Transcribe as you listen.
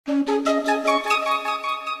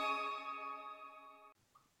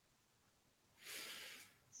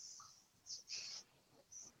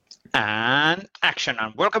And action.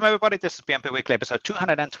 And welcome everybody. This is PnP Weekly episode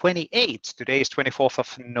 228. Today is 24th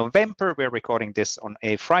of November. We're recording this on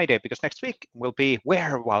a Friday because next week will be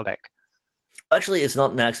where, Waldek? Actually, it's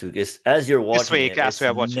not next week. It's as you're watching this week, it. as we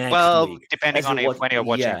are watching. Next well, week. depending on when you're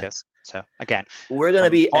watching this. So again, we're going to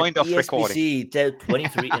be point at of recording. ESPC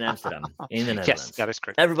 23 in Amsterdam, in the Netherlands. Yes, that is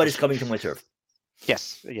correct. Everybody's coming to my turf.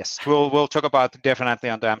 Yes. We'll talk about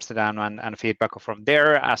definitely on the Amsterdam and feedback from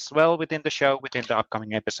there as well within the show, within the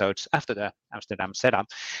upcoming episodes after the Amsterdam setup.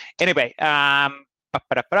 Anyway, episode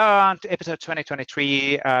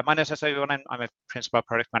 2023. My name is Esa. I'm a principal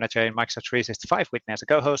product manager in Microsoft 365 with me as a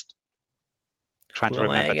co-host. Trying to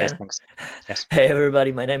remember these things. Yes. Hey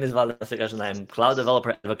everybody, my name is Valdek and I'm cloud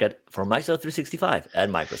developer advocate for Microsoft 365 at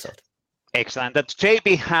Microsoft. Excellent. And today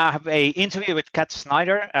we have an interview with Kat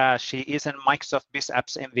Schneider. She is a Microsoft Biz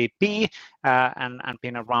Apps MVP and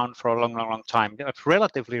been around for a long time. A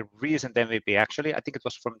relatively recent MVP, actually. I think it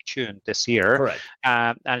was from June this year. Correct.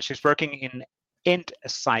 And she's working in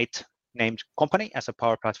End-Site named company as a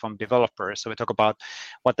Power Platform developer. So we talk about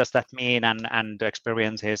what does that mean and the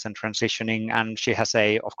experiences and transitioning. And she has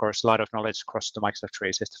of course, a lot of knowledge across the Microsoft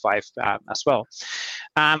 365 as well.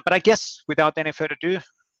 But I guess without any further ado,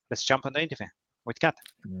 let's jump on the interview with Kat.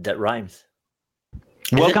 That rhymes.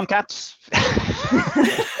 Welcome, Kat.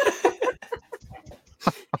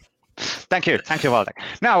 Thank you, Waldek.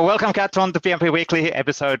 Now, welcome, Kat, on the PnP Weekly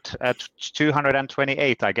episode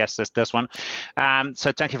 228, I guess is this one.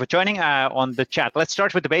 So thank you for joining on the chat. Let's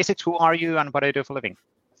start with the basics. Who are you and what do you do for a living?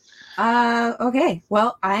 Okay,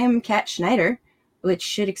 well, I'm Kat Schneider, which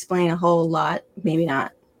should explain a whole lot. Maybe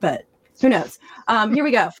not, but who knows? Here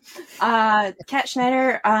we go. Kat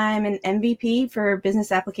Schneider, I'm an MVP for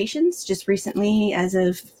business applications just recently as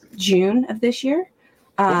of June of this year.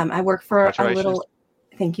 I work for a little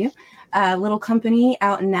company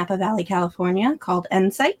out in Napa Valley, California called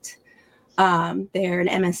End-Site. They're an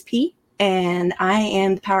MSP, and I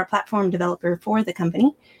am the Power Platform developer for the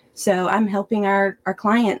company. So I'm helping our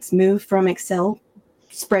clients move from Excel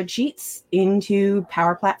spreadsheets into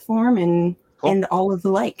Power Platform and all of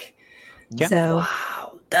the like. Yeah. So,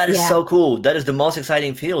 wow, that is so cool. That is the most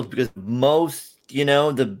exciting field because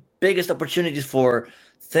the biggest opportunities for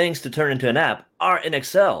things to turn into an app are in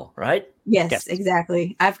Excel, right? Yes,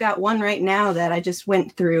 exactly. I've got one right now that I just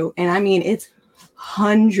went through, and I mean, it's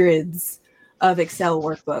hundreds of Excel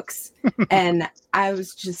workbooks. And I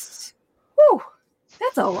was just,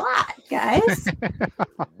 that's a lot, guys.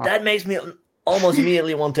 That makes me almost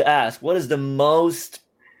immediately want to ask, what is the most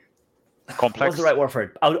complex? What's the right word for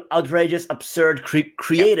it? Outrageous, absurd,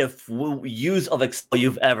 creative use of Excel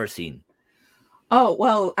you've ever seen? Oh,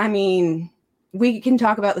 well, I mean, we can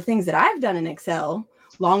talk about the things that I've done in Excel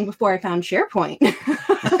long before I found SharePoint.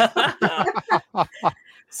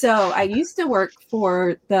 So I used to work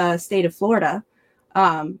for the state of Florida.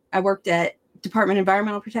 I worked at Department of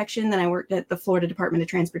Environmental Protection, then I worked at the Florida Department of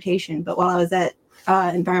Transportation. But while I was at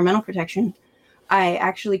Environmental Protection, I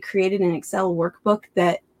actually created an Excel workbook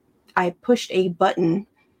that I pushed a button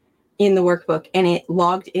in the workbook and it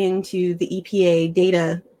logged into the EPA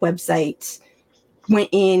data website, went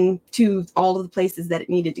into all of the places that it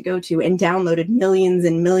needed to go to and downloaded millions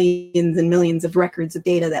and millions and millions of records of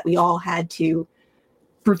data that we all had to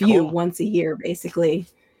review once a year, basically,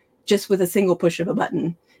 just with a single push of a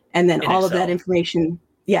button. And then all of that information,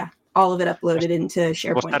 all of it uploaded into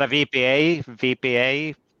SharePoint. Was that a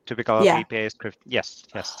VPA, typical VPA script? Yes.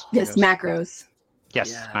 Yes, macros.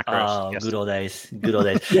 Yes, macros. Good old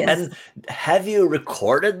days. Yes. And have you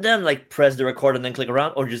recorded them, like press the record and then click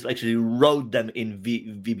around, or just actually wrote them in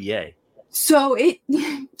VBA? So it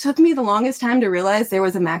took me the longest time to realize there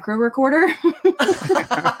was a macro recorder.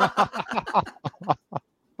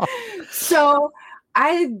 So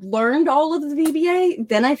I learned all of the VBA.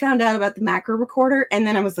 Then I found out about the macro recorder. And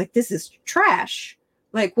then I was like, this is trash.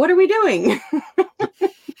 Like, what are we doing?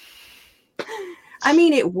 I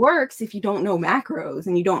mean, it works if you don't know macros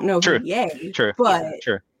and you don't know VBA. True. But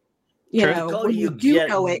you know, when you do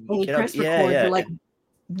know it and you press record, you're like,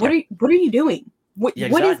 what are you doing? What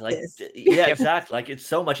is this? Exactly. Like, it's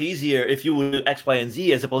so much easier if you would do X, Y, and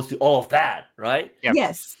Z as opposed to all of that, right? Yep.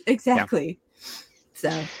 Yes, exactly. Yep.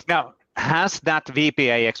 So now, has that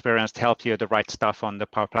VBA experience helped you the right stuff on the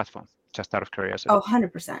Power Platform? Just out of curiosity. Oh,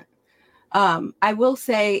 100%. I will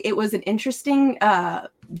say it was an interesting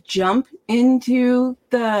jump into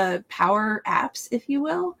the Power Apps, if you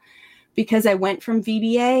will, because I went from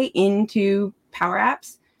VBA into Power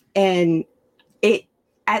Apps, and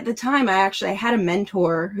at the time I had a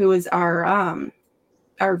mentor who was our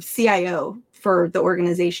CIO for the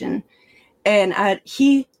organization, and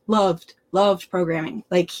he loved programming.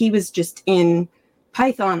 Like, he was just in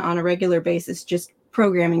Python on a regular basis, just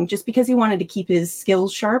programming, just because he wanted to keep his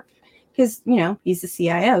skills sharp. Because, he's the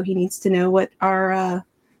CIO. He needs to know what our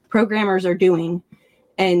programmers are doing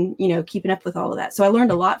and, keeping up with all of that. So I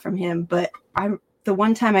learned a lot from him. But the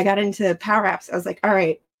one time I got into Power Apps, I was like, all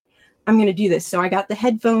right, I'm going to do this. So I got the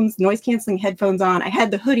headphones, noise canceling headphones on. I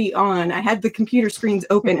had the hoodie on. I had the computer screens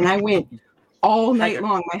open, and I went all night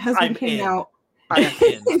long. My husband came out. I'm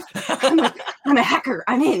in. I'm like, I'm a hacker.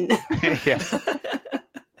 I'm in. Yeah.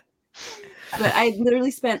 But I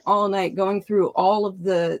literally spent all night going through all of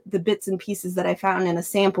the bits and pieces that I found in a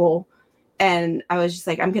sample. And I was just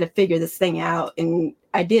like, I'm going to figure this thing out. And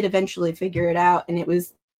I did eventually figure it out. And it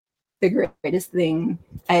was the greatest thing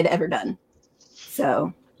I had ever done.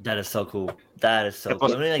 So. That is so cool. That is so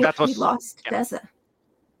cool. We lost Dessa.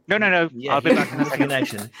 No. Yeah, I'll be back in a second.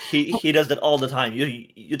 Connection. He does that all the time.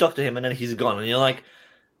 You talk to him and then he's gone. And you're like,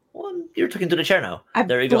 well, you're talking to the chair now.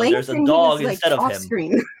 There you go. There's a dog instead of him.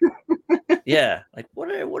 Screen. Yeah, like what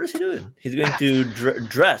is he doing? He's going to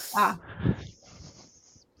dress.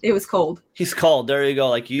 It was cold. He's cold. There you go.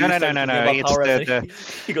 Like you. No.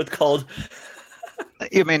 It's he got cold.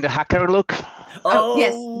 You mean the hacker look? Oh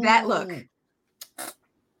yes, that look.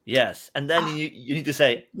 Yes, and then you need to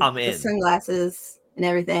say, "I'm in." The sunglasses and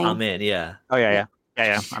everything. I'm in. Yeah. Oh yeah.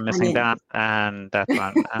 I'm missing that and that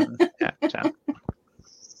one. And, so.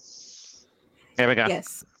 Here we go.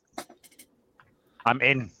 Yes. I'm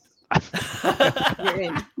in. You're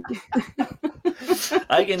in.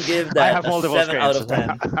 I can give that a 7 out of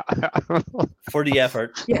 10 for the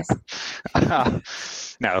effort. Yes.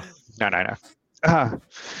 No. I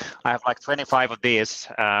have like 25 of these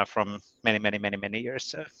from many years.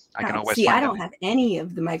 So I can always see. find I don't them. have any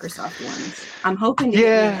of the Microsoft ones. I'm hoping to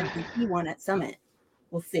get an MVP one at Summit.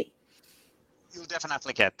 We'll see. You'll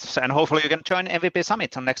definitely get, and hopefully you can join MVP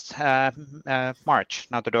Summit on next March.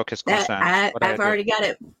 Now the doc is concerned. I've already got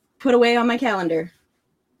it put away on my calendar.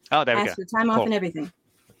 Oh, there we go. Asked for time off and everything.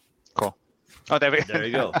 Cool. Oh, there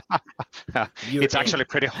you go. It's actually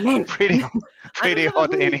pretty I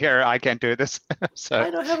hot in here. I can't do this, so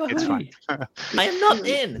I don't have a it's fine. I am not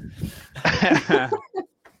in.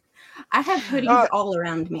 I have hoodies all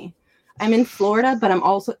around me. I'm in Florida, but I'm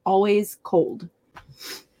also always cold.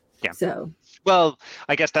 Yeah. So. Well,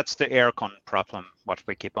 I guess that's the aircon problem, what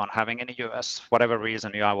we keep on having in the US. Whatever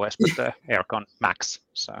reason, you always put the aircon max.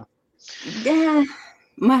 So. Yeah,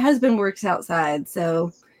 my husband works outside,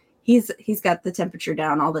 so he's got the temperature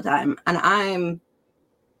down all the time, and I'm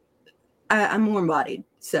warm-bodied,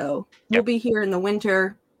 so we'll be here in the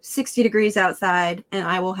winter, 60 degrees outside, and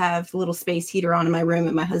I will have the little space heater on in my room,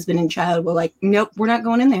 and my husband and child will like, nope, we're not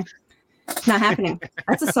going in there. It's not happening.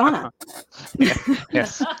 That's a sauna.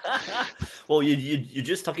 Yes. Well, you're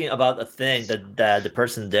just talking about a thing that the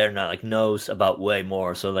person there now like knows about way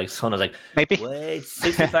more. So like sauna's like maybe wait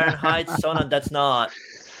 60 Fahrenheit sauna. That's not.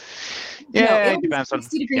 Yeah, it depends on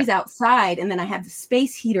 60 degrees outside, and then I have the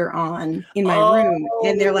space heater on in my room,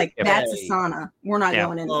 and they're like, "That's a sauna. We're not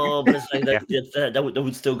going in there." Oh, but it's like that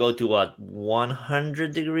would still go to what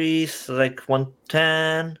 100 degrees, like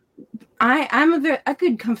 110. I'm a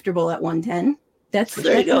good comfortable at 110. That's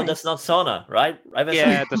there you go. Nice. That's not sauna, right?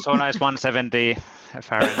 Yeah, the sauna is 170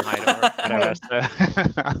 Fahrenheit or whatever.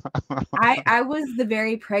 I was the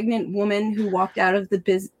very pregnant woman who walked out of the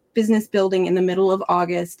business building in the middle of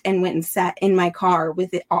August and went and sat in my car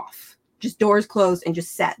with it off, just doors closed, and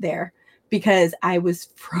just sat there because I was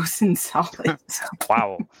frozen solid.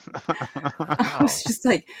 Wow. I was just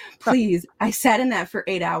like, please, I sat in that for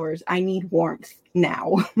 8 hours. I need warmth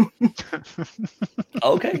now.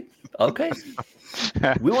 Okay.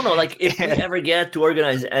 We will know. Like if we ever get to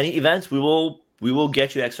organize any events, we will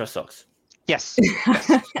get you extra socks. Yes.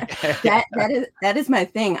 That is my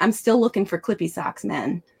thing. I'm still looking for clippy socks,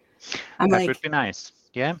 man. That would be nice.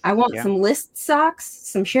 Yeah. I want some list socks,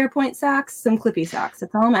 some SharePoint socks, some clippy socks.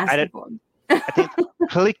 That's all I'm asking for. I think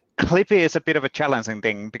Clippy is a bit of a challenging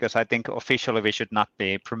thing because I think officially we should not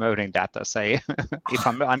be promoting that as a, if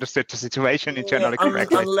I understood the situation internally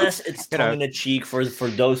correctly. Unless it's tongue in cheek for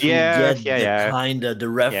those who get the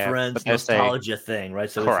reference nostalgia thing,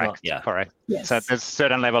 right? So correct. It's not, correct. Yes. So there's a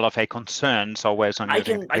certain level of a concern always on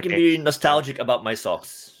using I can be nostalgic about my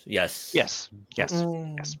socks. Yes.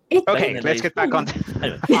 Okay, let's get back on.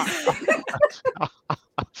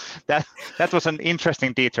 That was an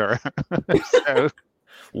interesting detour. So,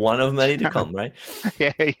 one of many to come, right?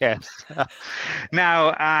 Yes.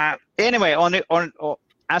 Now, anyway, on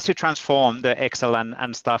as you transform the Excel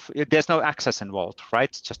and stuff, there's no access involved,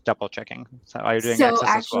 right? Just double checking. So are you doing access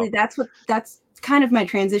as well? Actually, that's kind of my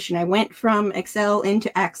transition. I went from Excel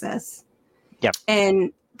into Access. Yep.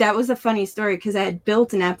 And that was a funny story because I had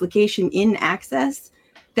built an application in Access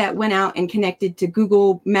that went out and connected to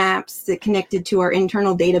Google Maps, that connected to our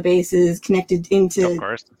internal databases, connected into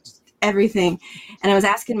everything. And I was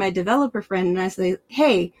asking my developer friend, and I said,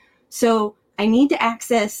 hey, so I need to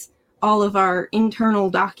access all of our internal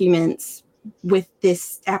documents with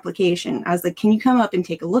this application. I was like, can you come up and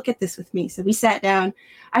take a look at this with me? So we sat down.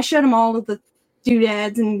 I showed him all of the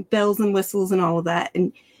doodads and bells and whistles and all of that.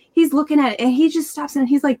 And he's looking at it, and he just stops and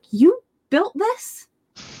he's like, you built this?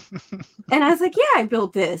 And I was like, yeah, I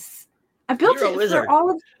built this. I built it for all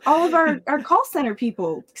of our call center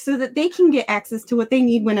people so that they can get access to what they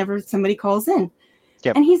need whenever somebody calls in.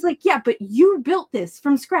 Yep. And he's like, yeah, but you built this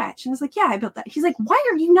from scratch. And I was like, yeah, I built that. He's like, why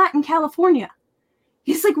are you not in California?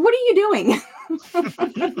 He's like, what are you doing?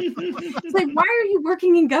 It's like, why are you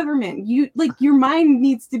working in government? Your mind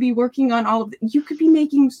needs to be working on all of it. You could be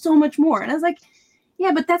making so much more. And I was like,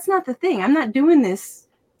 yeah, but that's not the thing. I'm not doing this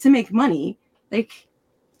to make money. Like,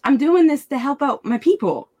 I'm doing this to help out my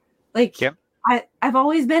people. Like, yep. I've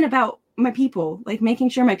always been about my people, like making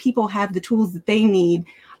sure my people have the tools that they need.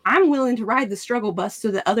 I'm willing to ride the struggle bus so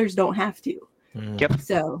that others don't have to. Yep.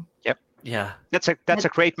 So. Yep. Yeah. That's a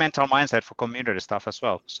great mental mindset for community stuff as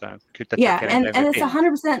well. So good that and it's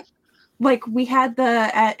 100%. Like we had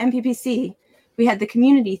at MPPC, we had the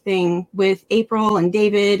community thing with April and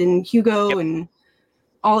David and Hugo and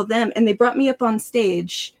all of them, and they brought me up on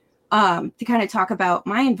stage to kind of talk about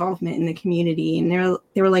my involvement in the community. And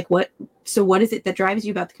they were like, what is it that drives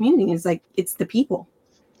you about the community? And it's like, it's the people.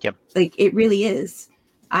 Yep. Like it really is.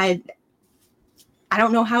 I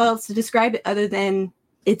don't know how else to describe it other than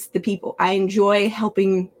it's the people. I enjoy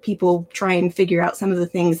helping people try and figure out some of the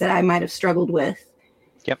things that I might have struggled with.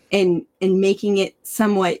 Yep. And making it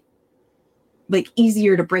somewhat like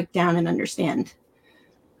easier to break down and understand.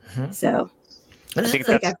 Mm-hmm. So I think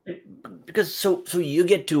that's because so you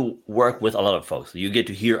get to work with a lot of folks. You get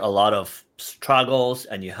to hear a lot of struggles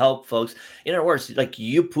and you help folks. In other words, like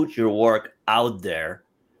you put your work out there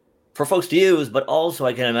for folks to use, but also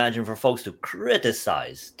I can imagine for folks to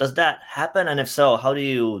criticize. Does that happen? And if so, how do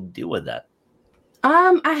you deal with that?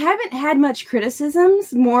 I haven't had much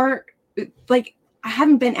criticisms. More like I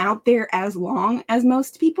haven't been out there as long as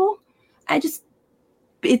most people.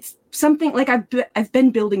 It's something like I've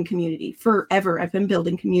been building community forever. I've been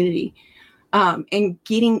building community. And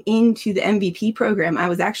getting into the MVP program, I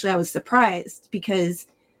was surprised because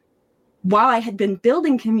while I had been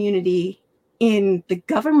building community in the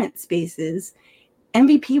government spaces,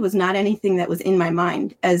 MVP was not anything that was in my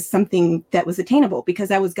mind as something that was attainable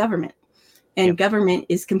because I was government. And government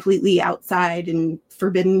is completely outside and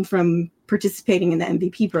forbidden from participating in the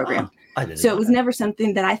MVP program. So it was never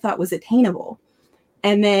something that I thought was attainable.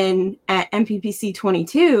 And then at MPPC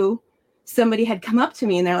 22, somebody had come up to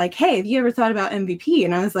me and they're like, hey, have you ever thought about MVP?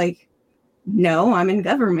 And I was like, no, I'm in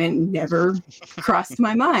government. Never crossed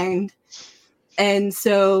my mind. And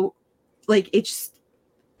so like, it's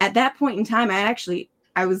at that point in time,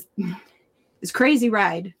 it's crazy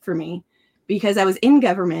ride for me because I was in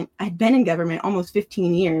government. I'd been in government almost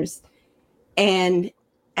 15 years. And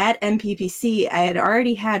at MPPC, I had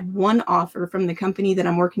already had one offer from the company that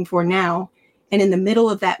I'm working for now. And in the middle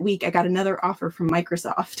of that week, I got another offer from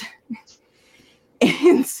Microsoft.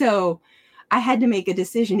 And so I had to make a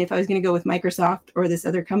decision if I was going to go with Microsoft or this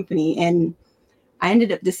other company. And I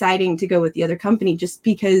ended up deciding to go with the other company just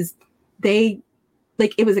because it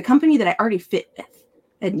was a company that I already fit with.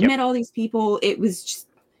 I'd met all these people. It was just,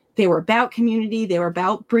 they were about community. They were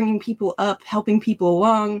about bringing people up, helping people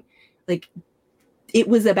along. Like it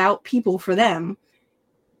was about people for them.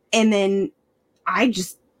 And then I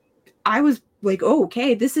was like, oh,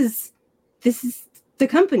 okay, this is the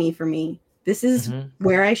company for me. This is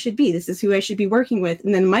where I should be. This is who I should be working with.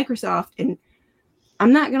 And then Microsoft, and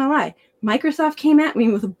I'm not going to lie, Microsoft came at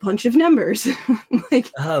me with a bunch of numbers.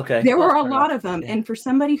 There were a lot of them. And for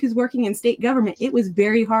somebody who's working in state government, it was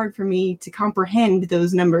very hard for me to comprehend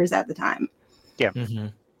those numbers at the time. Yeah.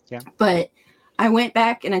 But I went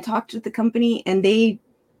back and I talked with the company and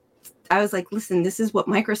I was like, listen, this is what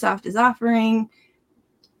Microsoft is offering.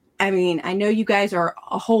 I mean, I know you guys are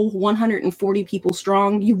a whole 140 people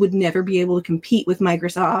strong. You would never be able to compete with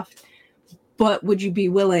Microsoft, but would you be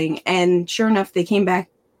willing? And sure enough, they came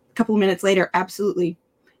back a couple of minutes later. Absolutely.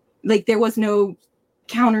 Like there was no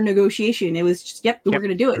counter negotiation. It was just, we're going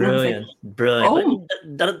to do it. Brilliant. Oh.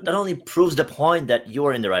 That only proves the point that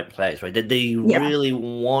you're in the right place, right? That they really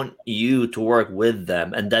want you to work with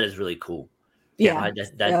them. And that is really cool. Right?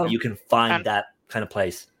 That you can find that kind of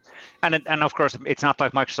place. And of course, it's not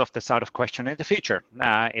like Microsoft is out of question in the future.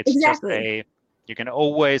 It's just You can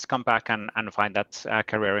always come back and find that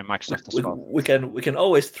career in Microsoft as well. We can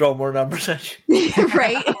always throw more numbers at you.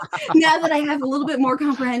 Right. Now that I have a little bit more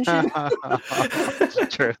comprehension.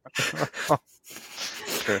 True.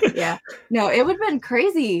 True. Yeah. No, it would have been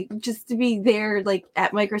crazy just to be there, like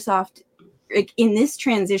at Microsoft, like in this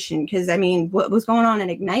transition. Because I mean, what was going on at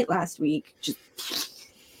Ignite last week? Just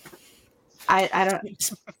I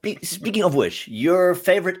don't. Speaking of which, your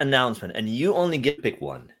favorite announcement, and you only get to pick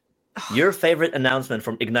one. Your favorite announcement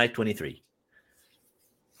from Ignite 23.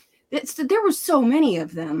 There were so many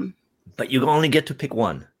of them. But you only get to pick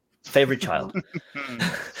one. Favorite child.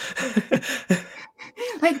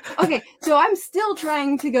 Like, okay, so I'm still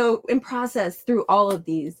trying to go and process through all of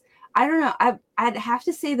these. I don't know. I'd have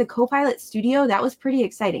to say the Copilot Studio, that was pretty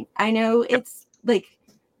exciting. I know it's like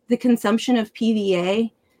the consumption of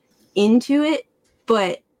PVA into it,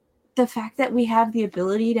 but the fact that we have the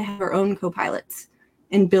ability to have our own copilots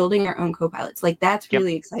and building our own copilots, like that's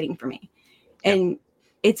really exciting for me. And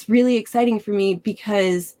it's really exciting for me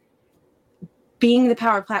because being the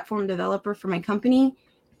Power Platform developer for my company,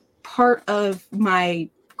 part of my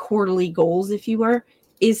quarterly goals, if you were,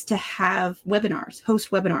 is to have webinars,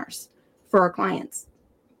 host webinars for our clients.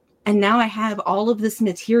 And now I have all of this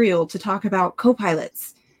material to talk about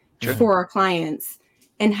copilots for our clients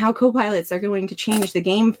and how copilots are going to change the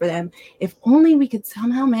game for them. If only we could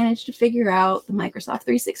somehow manage to figure out the Microsoft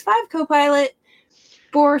 365 Copilot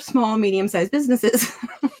for small, medium-sized businesses.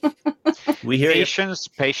 We hear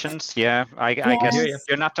patience. Yeah, I guess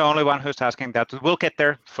you're not the only one who's asking that. We'll get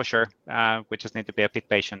there for sure. We just need to be a bit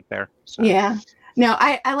patient there. So. Yeah. No,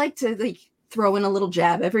 I like to like throw in a little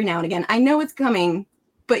jab every now and again. I know it's coming,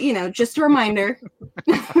 but you know, just a reminder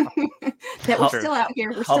that we're still out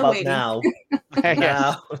here. We're still waiting. Now?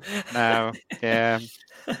 No. Yeah.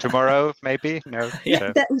 Tomorrow, maybe. No.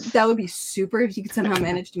 Yeah. So. That would be super if you could somehow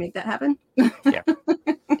manage to make that happen.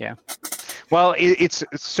 Yeah. Well, it's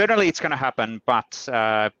certainly it's going to happen, but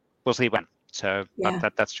we'll see when. So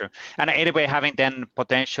that's true. And anyway, having then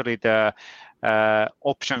potentially the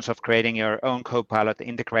options of creating your own Copilot,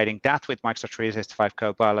 integrating that with Microsoft 365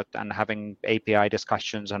 Copilot, and having API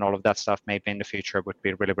discussions and all of that stuff maybe in the future would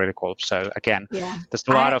be really, really cool. So again, there's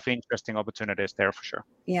a lot of interesting opportunities there for sure.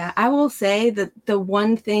 Yeah, I will say that the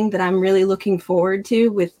one thing that I'm really looking forward to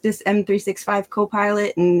with this M365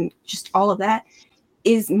 Copilot and just all of that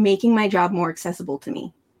is making my job more accessible to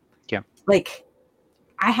me. Yeah. Like,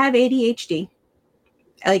 I have ADHD.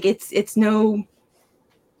 Like it's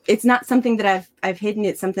not something that I've hidden.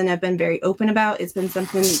 It's something I've been very open about. It's been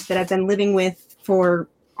something that I've been living with for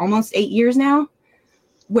almost 8 years now,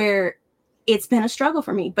 where it's been a struggle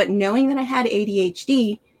for me. But knowing that I had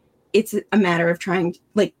ADHD, it's a matter of trying,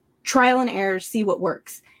 like, trial and error, see what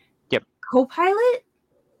works. Yep. Copilot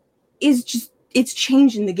is just, it's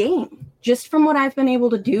changing the game. Just from what I've been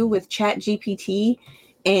able to do with ChatGPT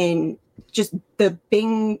and just the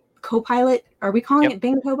Bing Copilot. Are we calling it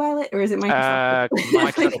Bing Copilot, or is it Microsoft?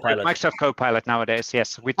 Microsoft Copilot nowadays.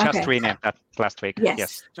 Yes, we just renamed that last week.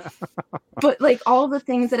 Yes. But like all the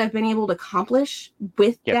things that I've been able to accomplish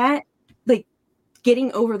with that, like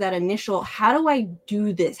getting over that initial, how do I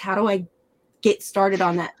do this? How do I get started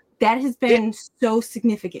on that? That has been so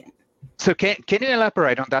significant. So can you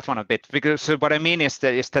elaborate on that one a bit? Because what I mean is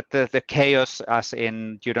that the chaos, as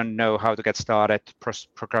in you don't know how to get started,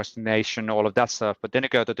 procrastination, all of that stuff. But then you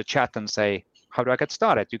go to the chat and say, "How do I get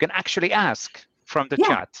started?" You can actually ask from the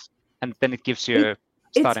chat, and then it gives you a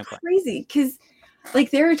starting point. It's crazy because,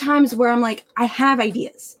 like, there are times where I'm like, I have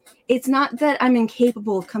ideas. It's not that I'm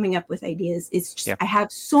incapable of coming up with ideas. It's just I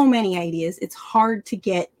have so many ideas. It's hard to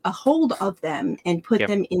get a hold of them and put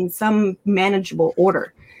them in some manageable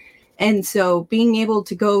order. And so being able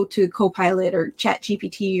to go to Copilot or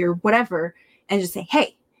ChatGPT or whatever and just say,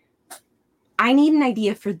 hey, I need an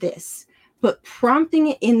idea for this, but prompting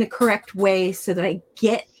it in the correct way so that I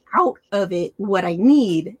get out of it what I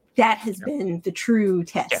need, that has been the true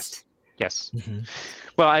test. Yes. Mm-hmm.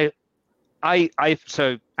 Well,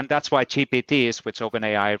 and that's why GPTs, which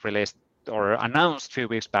OpenAI released or announced a few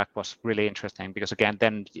weeks back, was really interesting, because again,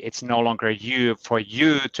 then it's no longer for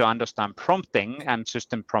you to understand prompting and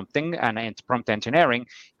system prompting and prompt engineering.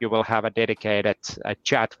 You will have a dedicated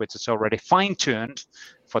chat which is already fine-tuned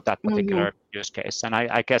for that particular use case. And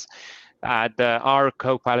I guess our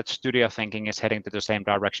Copilot Studio thinking is heading to the same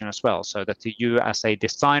direction as well, so that you as a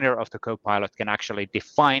designer of the Copilot can actually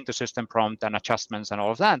define the system prompt and adjustments and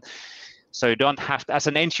all of that. So you don't have to, as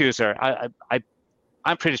an end user,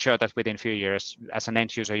 I'm pretty sure that within a few years, as an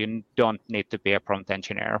end user, you don't need to be a prompt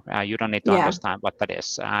engineer. You don't need to understand what that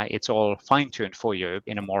is. It's all fine-tuned for you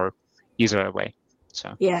in a more easier way.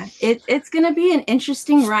 So yeah, it's going to be an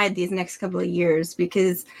interesting ride these next couple of years,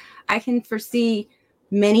 because I can foresee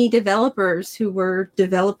many developers who were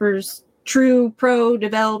developers, true pro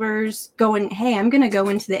developers, going, hey, I'm going to go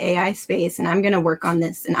into the AI space and I'm going to work on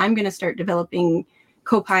this, and I'm going to start developing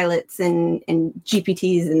copilots and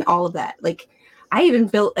GPTs and all of that. Like, I even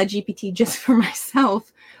built a GPT just for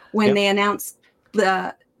myself when they announced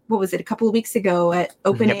what was it, a couple of weeks ago at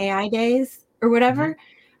OpenAI Days or whatever.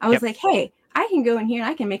 I was like, hey, I can go in here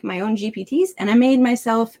and I can make my own GPTs. And I made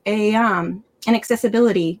myself an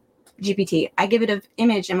accessibility GPT. I give it an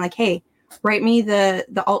image. I'm like, hey, write me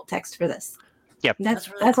the alt text for this. Yep. That's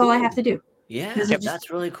really all cool. I have to do. Yeah, Yep. that's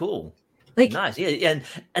really cool. Like, nice. Yeah,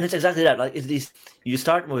 and it's exactly that. Like, it's these, you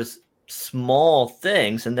start with small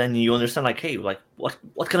things, and then you understand, like, hey, like,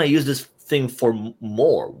 what can I use this thing for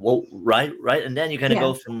more? Well, right, and then you kind of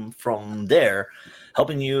go from there,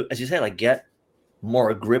 helping you, as you say, like, get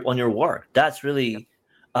more grip on your work. That's really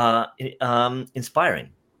inspiring.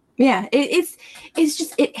 Yeah, it's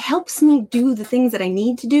just, it helps me do the things that I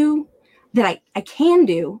need to do, that I can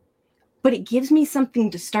do, but it gives me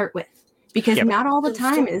something to start with, because not all the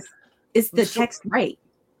time is the text right.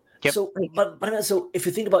 Yep. So, but so if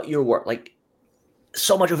you think about your work, like,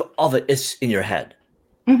 so much of it is in your head.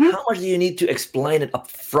 How much do you need to explain it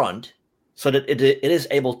up front so that it is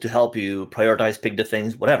able to help you prioritize, pick the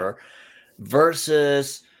things, whatever,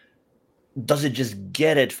 versus does it just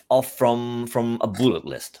get it off from a bullet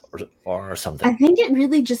list or something? I think it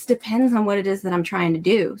really just depends on what it is that I'm trying to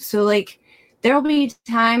do. So, like, there'll be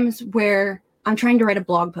times where I'm trying to write a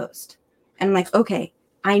blog post, and I'm like, okay,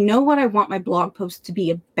 I know what I want my blog post to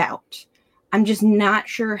be about. I'm just not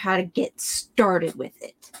sure how to get started with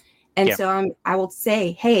it. And so I will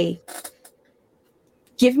say, hey,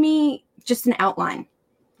 give me just an outline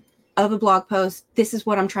of a blog post. This is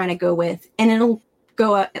what I'm trying to go with. And it'll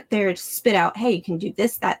go out there to spit out, hey, you can do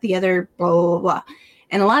this, that, the other, blah, blah, blah.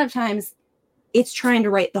 And a lot of times it's trying to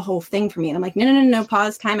write the whole thing for me. And I'm like, no,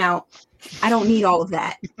 pause, time out. I don't need all of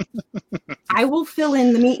that. I will fill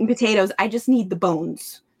in the meat and potatoes. I just need the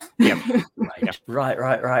bones. Right.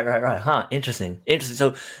 Huh. Interesting.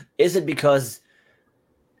 So is it because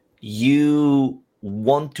you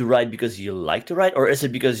want to write because you like to write, or is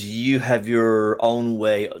it because you have your own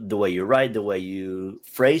way, the way you write, the way you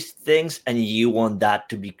phrase things, and you want that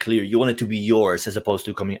to be clear? You want it to be yours as opposed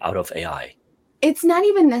to coming out of AI? It's not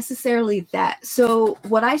even necessarily that. So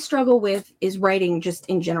what I struggle with is writing just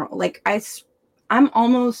in general. Like, I'm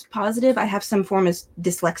almost positive I have some form of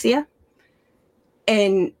dyslexia.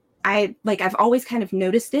 And I've always kind of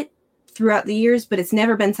noticed it throughout the years, but it's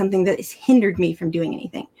never been something that has hindered me from doing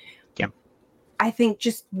anything. Yeah. I think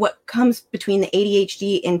just what comes between the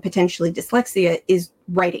ADHD and potentially dyslexia is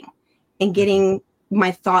writing and getting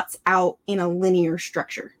my thoughts out in a linear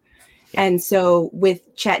structure. Yeah. And so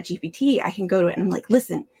with ChatGPT, I can go to it and I'm like,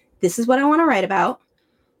 listen, this is what I want to write about.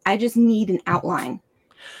 I just need an outline.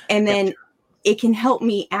 And then it can help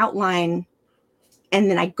me outline,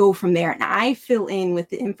 and then I go from there and I fill in with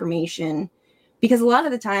the information, because a lot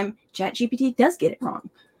of the time ChatGPT does get it wrong.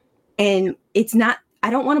 And it's not,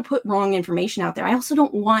 I don't want to put wrong information out there. I also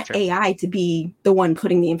don't want AI to be the one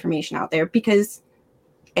putting the information out there, because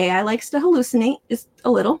AI likes to hallucinate just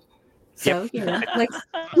a little. So,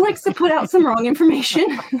 likes to put out some wrong information.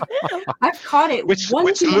 I've caught it which too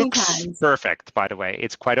many looks times. Perfect, by the way.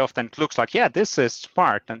 It's quite often, it looks like, this is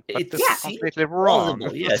smart, but this is completely wrong.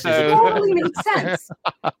 Yes, it totally makes sense.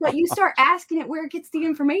 But you start asking it where it gets the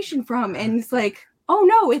information from, and it's like, oh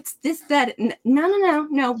no, it's this, that.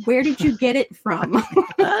 No. Where did you get it from?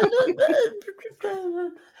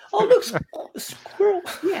 Oh, look, squirrel.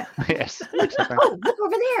 Yeah. Yes. Oh, look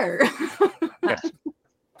over there. Yes.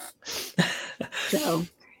 So,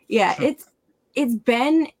 it's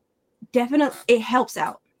been definitely, it helps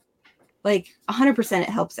out. Like 100% it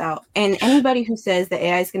helps out. And anybody who says that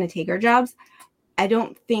AI is going to take our jobs, I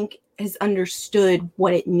don't think has understood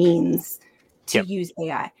what it means to use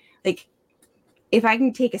AI. Like, if I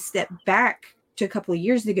can take a step back to a couple of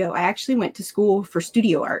years ago, I actually went to school for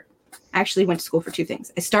studio art. I actually went to school for two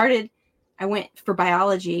things. I went for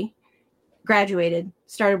biology, graduated,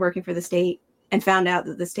 started working for the state, and found out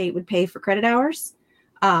that the state would pay for credit hours.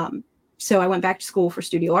 So I went back to school for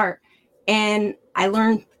studio art, and I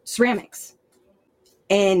learned ceramics.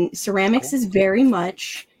 And ceramics is very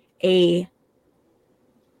much a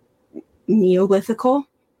Neolithical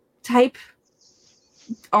type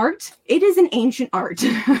art. It is an ancient art.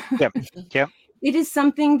 Yep. It is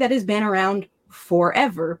something that has been around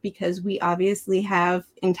forever, because we obviously have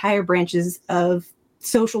entire branches of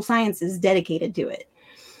social sciences dedicated to it.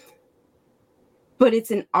 But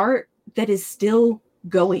it's an art that is still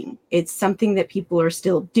going. It's something that people are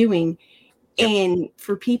still doing. Yep. And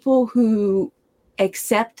for people who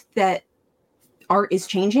accept that art is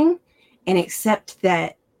changing and accept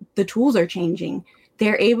that the tools are changing,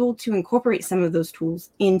 they're able to incorporate some of those tools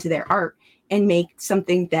into their art and make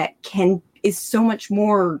something that is so much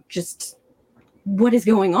more just what is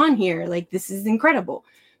going on here. Like, this is incredible.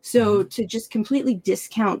 So to just completely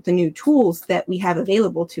discount the new tools that we have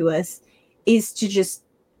available to us is to just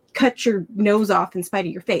cut your nose off in spite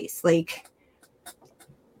of your face. Like,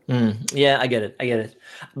 yeah, I get it.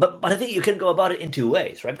 But I think you can go about it in two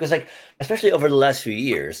ways, right? Because, like, especially over the last few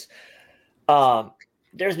years,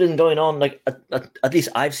 there's been going on, like, at least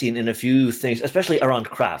I've seen in a few things, especially around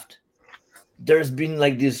craft. There's been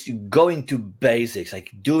like this going to basics,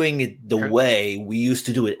 like doing it the way we used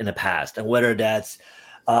to do it in the past, and whether that's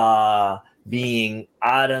being,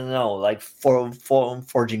 I don't know, like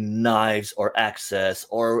forging knives or axes,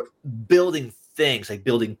 or building things like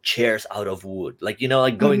building chairs out of wood, like, you know,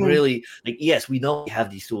 like going really, like, yes, we know we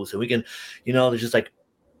have these tools, so we can, you know, just like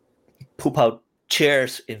poop out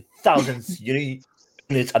chairs in thousands units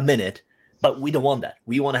a minute. But we don't want that.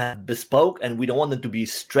 We want to have bespoke, and we don't want them to be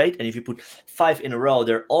straight. And if you put 5 in a row,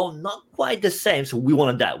 they're all not quite the same. So we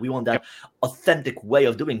want that. We want that authentic way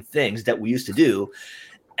of doing things that we used to do.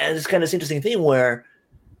 And it's kind of this interesting thing where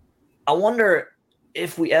I wonder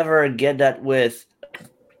if we ever get that with,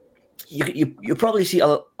 you probably see a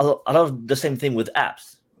lot of the same thing with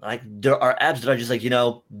apps. Like, there are apps that are just like, you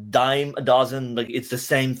know, dime a dozen, like it's the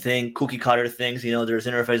same thing, cookie cutter things, you know, there's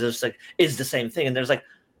interfaces, like it's the same thing. And there's like,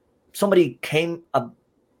 somebody came up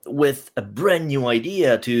with a brand new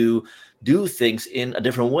idea to do things in a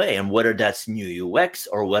different way, and whether that's new UX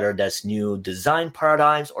or whether that's new design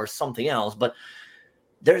paradigms or something else. But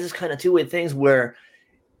there's this kind of two-way things where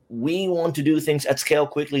we want to do things at scale,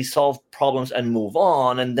 quickly solve problems and move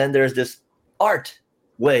on, and then there's this art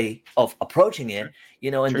way of approaching it,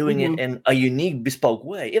 you know, and doing it in a unique, bespoke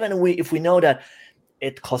way, even if we know that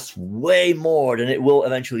it costs way more than it will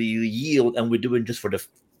eventually yield, and we're doing just for the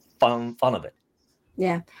fun of it.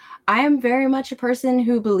 Yeah. I am very much a person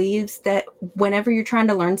who believes that whenever you're trying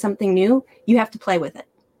to learn something new, you have to play with it.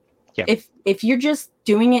 Yeah. If you're just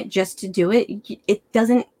doing it just to do it, it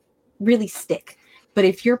doesn't really stick. But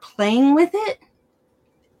if you're playing with it,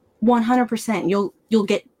 100%,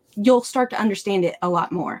 you'll start to understand it a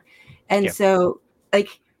lot more. And so,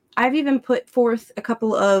 like, I've even put forth a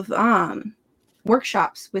couple of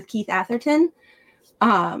workshops with Keith Atherton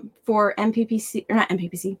for MPPC, or not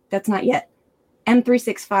MPPC, that's not yet,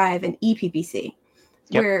 M365 and ePPC,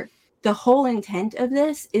 where the whole intent of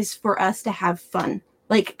this is for us to have fun,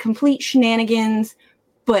 like complete shenanigans,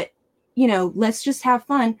 but, you know, let's just have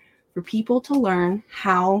fun for people to learn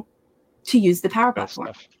how to use the Power Platform.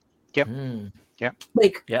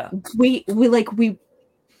 Like, we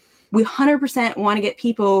 100% want to get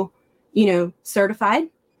people, you know, certified.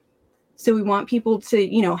 So we want people to,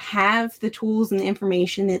 you know, have the tools and the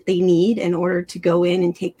information that they need in order to go in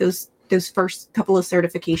and take those first couple of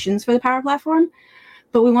certifications for the Power Platform.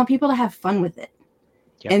 But we want people to have fun with it.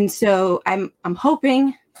 And so I'm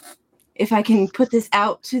hoping, if I can put this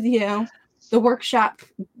out to the, you know, the workshop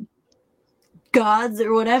gods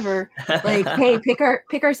or whatever, like, hey, pick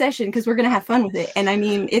our session, because we're gonna have fun with it. And I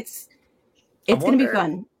mean, it's gonna be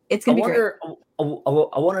fun. It's gonna be great.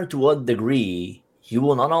 I wonder to what degree you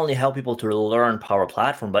will not only help people to learn Power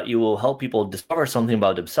Platform, but you will help people discover something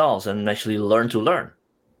about themselves and actually learn to learn.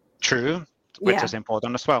 True, which is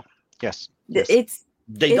important as well. Yes.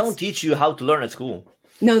 They don't teach you how to learn at school.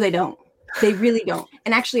 No, they don't. They really don't.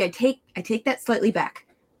 And actually, I take that slightly back,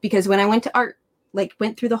 because when I went to art, like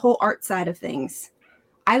went through the whole art side of things,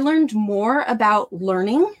 I learned more about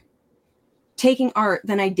learning taking art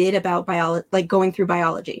than I did about biology, like going through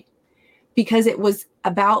biology, because it was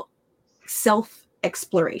about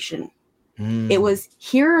self-exploration. It was,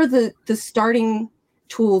 here are the starting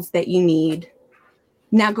tools that you need.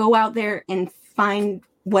 Now go out there and find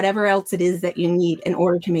whatever else it is that you need in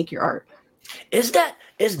order to make your art. Is that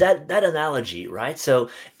analogy, right? So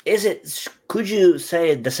could you say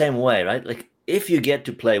it the same way, right? Like, if you get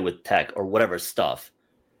to play with tech or whatever stuff,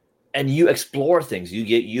 and you explore things,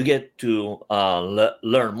 you get to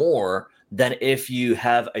learn more than if you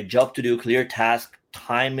have a job to do, clear task,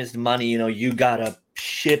 time is money, you know, you gotta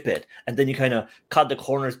ship it, and then you kind of cut the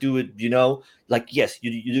corners, do it, you know, like, yes,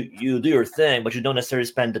 you do your thing, but you don't necessarily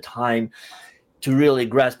spend the time to really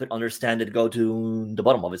grasp it, understand it, go to the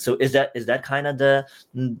bottom of it. So is that kind of the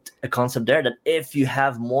concept there, that if you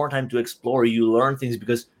have more time to explore, you learn things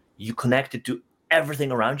because you connect it to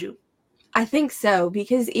everything around you? I think so,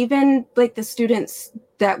 because even like the students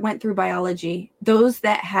that went through biology, those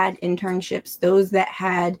that had internships, those that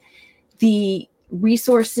had the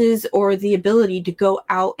resources or the ability to go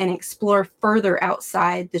out and explore further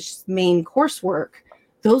outside this main coursework,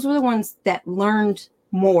 those were the ones that learned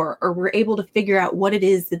more or were able to figure out what it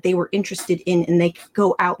is that they were interested in, and they could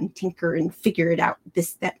go out and tinker and figure it out,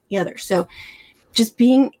 this, that, the other. So just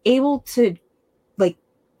being able to like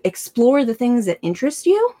explore the things that interest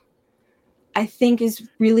you, I think is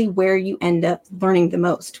really where you end up learning the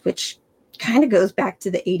most, which kind of goes back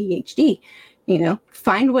to the ADHD. You know,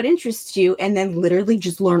 find what interests you and then literally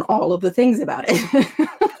just learn all of the things about it.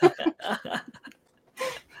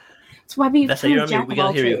 That's why we That's how you're jack we of can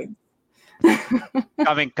all hear trades. you.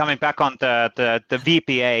 Coming back on the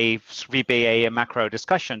VBA macro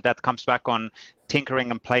discussion, that comes back on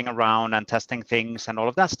tinkering and playing around and testing things and all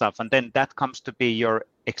of that stuff, and then that comes to be your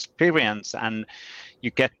experience, and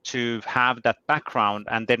you get to have that background,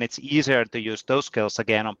 and then it's easier to use those skills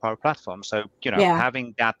again on Power Platform. So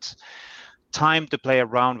having that time to play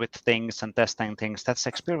around with things and testing things, that's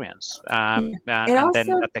experience, and then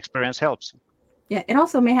that experience helps. Yeah, it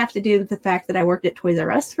also may have to do with the fact that I worked at Toys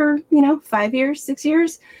R Us for, 5 years, 6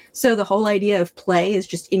 years. So the whole idea of play is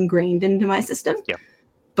just ingrained into my system. Yeah.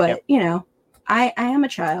 But, I am a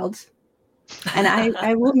child, and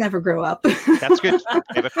I will never grow up. That's good.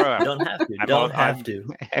 Never grow up. You don't have to. Don't have to.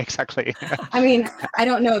 Exactly. I mean, I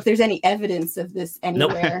don't know if there's any evidence of this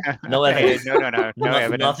anywhere. No evidence. No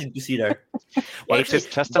evidence. Nothing to see there. Well, actually, it's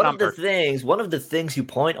just a number. One of the things you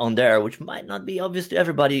point on there, which might not be obvious to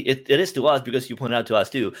everybody, it is to us because you pointed out to us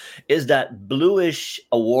too, is that bluish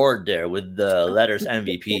award there with the letters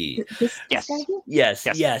MVP. Yes,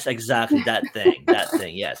 exactly. That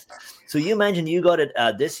thing, yes. So you mentioned you got it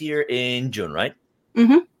this year in June, right?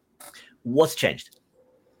 Mm-hmm. What's changed?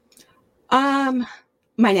 My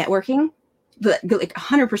networking, like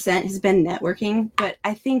 100% has been networking, but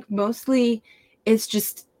I think mostly it's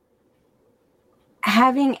just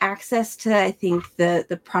having access to, I think,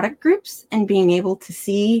 the product groups and being able to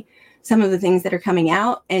see some of the things that are coming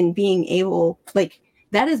out, and being able, like,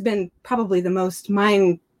 that has been probably the most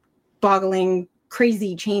mind-boggling,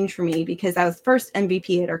 crazy change for me, because I was first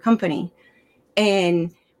MVP at our company.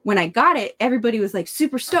 And when I got it, everybody was like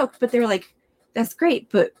super stoked, but they were like, that's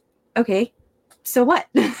great, but okay, so what?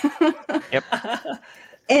 Yep.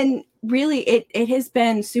 And really, it has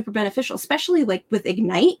been super beneficial, especially like with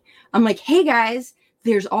Ignite. I'm like, hey guys,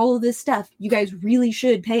 there's all of this stuff. You guys really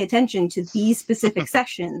should pay attention to these specific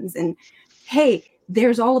sections. And hey,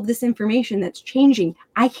 there's all of this information that's changing.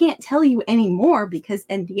 I can't tell you anymore because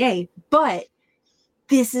NDA, but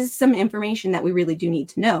this is some information that we really do need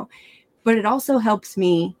to know. But it also helps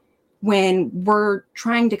me when we're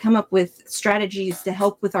trying to come up with strategies to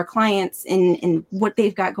help with our clients in what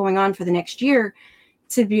they've got going on for the next year,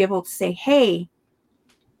 to be able to say, hey,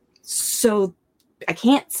 so I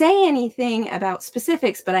can't say anything about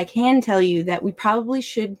specifics, but I can tell you that we probably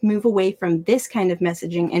should move away from this kind of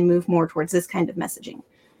messaging and move more towards this kind of messaging.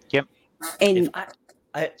 Yep. And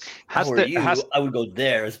if I would go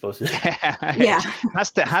there as opposed to yeah.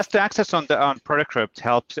 Has the access on product group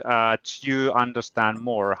helped you understand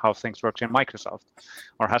more how things work in Microsoft,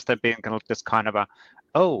 or has there been this kind of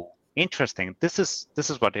interesting, this is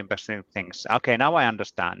what interesting things. Okay, now I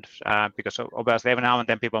understand, because obviously every now and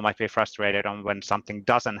then people might be frustrated on when something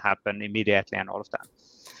doesn't happen immediately and all of that.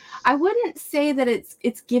 I wouldn't say that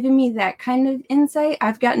it's given me that kind of insight.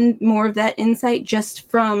 I've gotten more of that insight just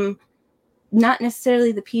from not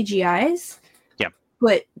necessarily the PGIs,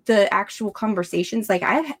 but the actual conversations. Like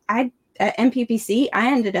I at MPPC, I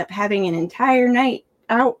ended up having an entire night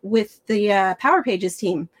out with the Power Pages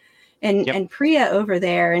team and Priya over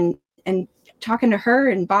there, and talking to her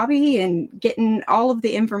and Bobby and getting all of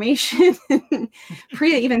the information.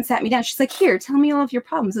 Priya even sat me down. She's like, here, tell me all of your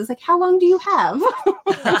problems. I was like, how long do you have?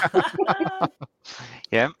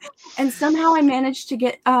 Yeah. And somehow I managed to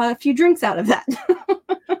get a few drinks out of that.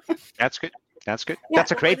 That's good. That's good. Yeah.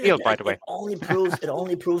 That's a great deal, by the way. It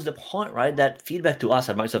only proves the point, right? That feedback to us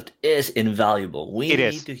at Microsoft is invaluable. We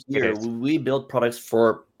need to hear. We build products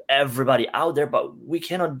for everybody out there, but we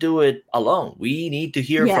cannot do it alone. We need to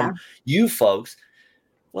hear from you folks.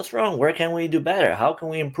 What's wrong? Where can we do better? How can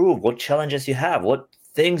we improve? What challenges you have? What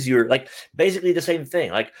things you're like? Basically the same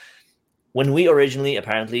thing. Like when we originally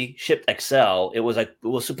apparently shipped Excel, it was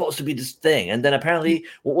supposed to be this thing, and then apparently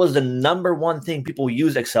what was the number one thing people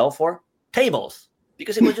use Excel for? Tables.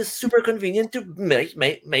 Because it was just super convenient to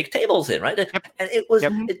make tables in, right? And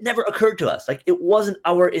it never occurred to us. Like it wasn't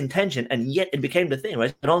our intention, and yet it became the thing,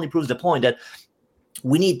 right? It only proves the point that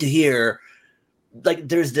we need to hear like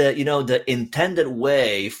there's the the intended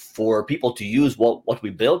way for people to use what we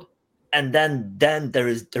build, and then there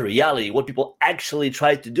is the reality, what people actually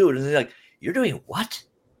try to do, and they're like, you're doing what?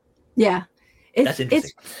 Yeah, That's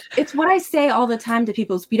interesting. It's what I say all the time to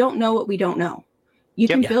people: is we don't know what we don't know. You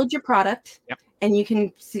can build your product, and you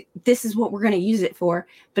can see, this is what we're going to use it for.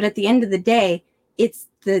 But at the end of the day, it's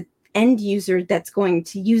the end user that's going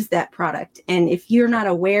to use that product. And if you're not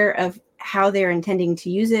aware of how they're intending to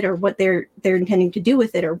use it, or what they're intending to do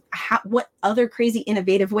with it, or what other crazy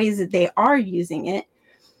innovative ways that they are using it,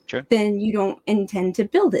 then you don't intend to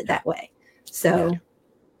build it that way. So.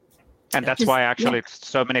 And that's why actually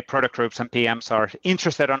so many product groups and PMs are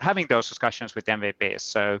interested on having those discussions with MVPs.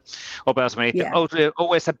 So obviously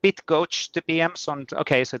always a bit coach to PMs on,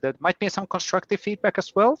 okay, so there might be some constructive feedback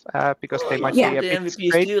as well, because they might be a bit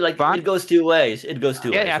MVPs too, like it goes two ways.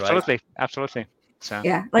 Absolutely, right? Absolutely. So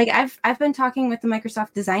like I've been talking with the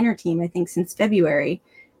Microsoft designer team, I think, since February.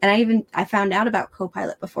 And I found out about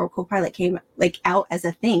Copilot before Copilot came out as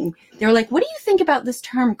a thing. They were like, what do you think about this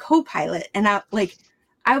term Copilot? And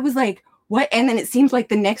I was like, what? And then it seems like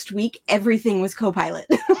the next week, everything was Copilot.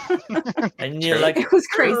 And you're like, it was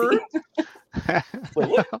crazy.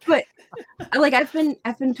 But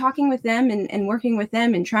I've been talking with them and working with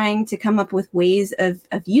them and trying to come up with ways of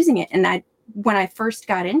using it. And when I first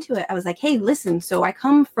got into it, I was like, hey, listen, so I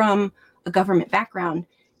come from a government background,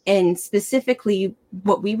 and specifically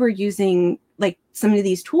what we were using, like some of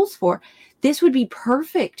these tools for, this would be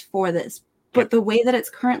perfect for this. But the way that it's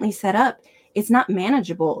currently set up, it's not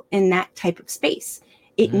manageable in that type of space.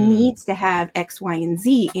 It needs to have X, Y, and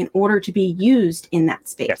Z in order to be used in that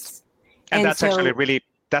space. Yes. And that's actually really,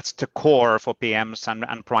 that's the core for PMs and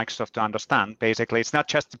Microsoft to understand. Basically, it's not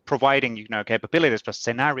just providing capabilities, but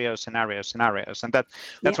scenarios. And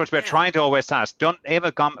that's what we're trying to always ask. Don't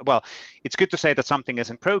ever come, well, it's good to say that something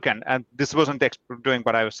isn't broken, and this wasn't doing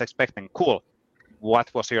what I was expecting. Cool.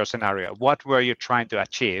 What was your scenario? What were you trying to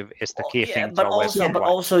achieve is the key thing. But also,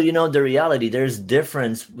 the reality, there's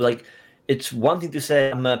difference. Like, it's one thing to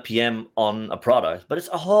say I'm a PM on a product, but it's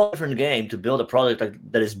a whole different game to build a product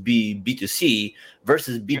that is B2C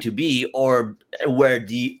versus B2B, or where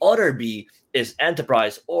the other B is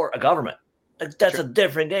enterprise or a government. Like, that's a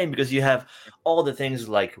different game, because you have all the things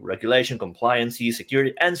like regulation, compliance,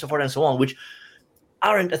 security, and so forth and so on, which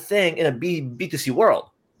aren't a thing in a B2C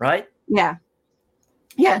world, right?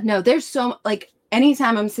 Yeah, no, there's so, like,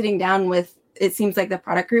 anytime I'm sitting down with, it seems like the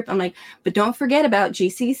product group, I'm like, but don't forget about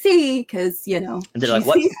GCC, because, and they're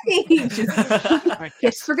GCC like, what?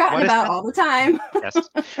 gets forgotten about all the time. Yes.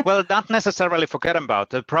 Well, not necessarily forget about.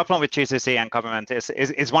 The problem with GCC and government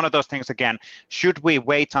is one of those things, again, should we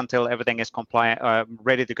wait until everything is compliant,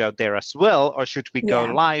 ready to go there as well, or should we go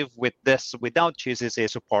live with this without GCC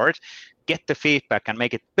support, get the feedback and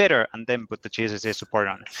make it better, and then put the GCC support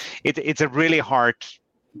on it? It's a really hard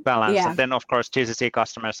balance. And then of course GCC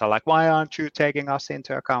customers are like, why aren't you taking us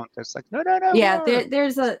into account? It's like, no.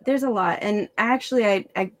 There's a lot. And actually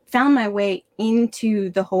I found my way into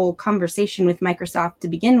the whole conversation with Microsoft to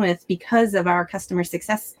begin with because of our customer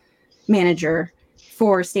success manager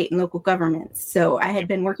for state and local governments. So I had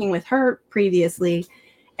been working with her previously,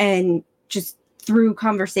 and just through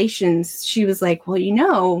conversations she was like, well,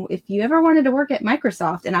 if you ever wanted to work at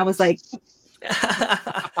Microsoft. And I was like,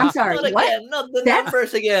 I'm sorry, not the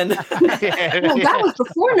numbers again. Well, that was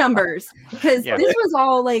before numbers, because this was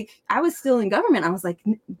all like, I was still in government. I was like,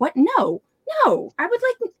 what? No, I would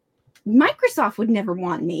Microsoft would never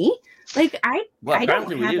want me. Like, I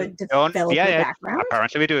don't have a developer background.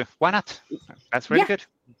 Apparently we do. Why not? That's really good.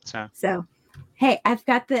 So hey, I've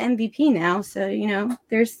got the MVP now, so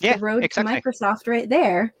there's the road to Microsoft right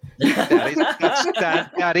there.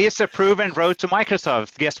 That is a proven road to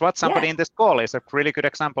Microsoft. Guess what? Somebody in this call is a really good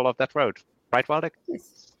example of that road, right, Waldek?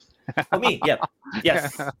 Yes. For me,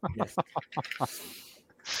 yes.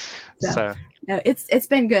 So no, it's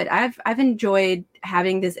been good. I've enjoyed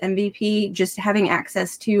having this MVP, just having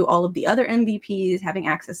access to all of the other MVPs, having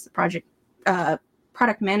access to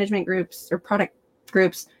product management groups or product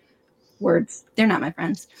groups. Words, they're not my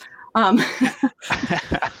friends.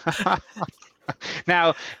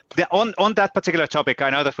 Now, on that particular topic,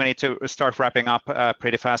 I know that we need to start wrapping up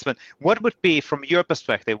pretty fast, but what would be, from your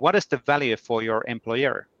perspective, what is the value for your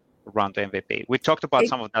employer around the MVP? We talked about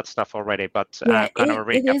some of that stuff already, but kind of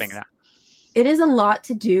recapping that. It is a lot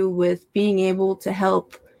to do with being able to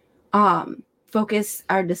help focus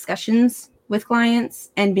our discussions with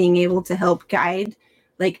clients, and being able to help guide,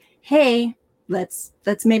 like, hey, let's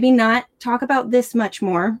maybe not talk about this much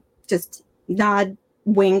more. Just nod,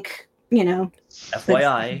 wink,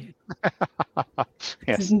 FYI.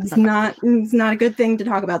 Yes. It's not a good thing to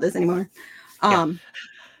talk about this anymore.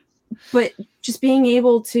 But just being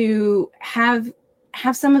able to have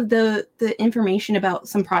some of the information about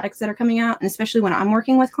some products that are coming out, and especially when I'm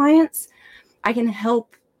working with clients, I can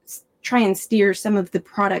help try and steer some of the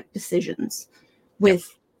product decisions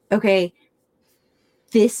with, okay,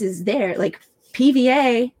 this is there. Like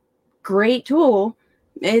PVA, great tool.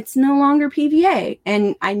 It's no longer PVA.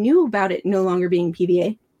 And I knew about it no longer being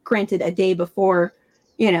PVA, granted a day before,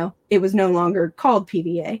 it was no longer called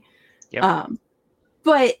PVA.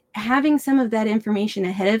 But having some of that information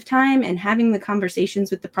ahead of time and having the conversations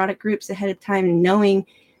with the product groups ahead of time and knowing,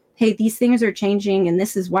 hey, these things are changing and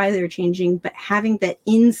this is why they're changing, but having that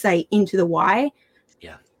insight into the why.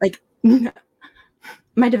 Yeah. Like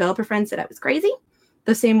my developer friend said I was crazy.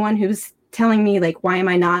 The same one who's telling me, like, why am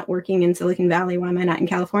I not working in Silicon Valley? Why am I not in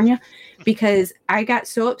California? Because I got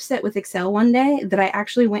so upset with Excel one day that I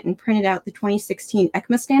actually went and printed out the 2016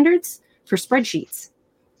 ECMA standards for spreadsheets.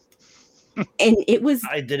 And it was...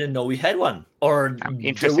 I didn't know we had one, or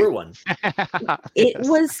there were one. It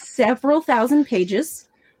was several thousand pages.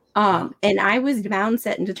 And I was bound,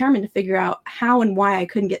 set, and determined to figure out how and why I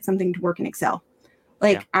couldn't get something to work in Excel.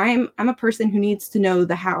 Like, I'm a person who needs to know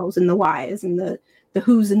the hows and the whys and the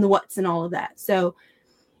who's and the what's and all of that. So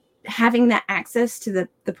having that access to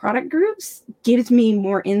the product groups gives me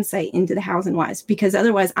more insight into the hows and whys, because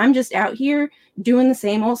otherwise I'm just out here doing the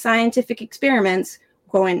same old scientific experiments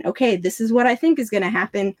going, okay, this is what I think is going to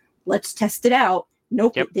happen. Let's test it out.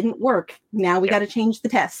 Nope, it didn't work. Now we got to change the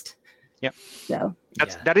test. Yep. So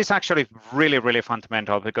that is actually really, really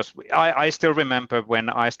fundamental, because I still remember when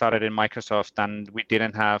I started in Microsoft and we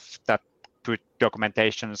didn't have that good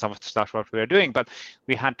documentation and some of the stuff what we were doing, but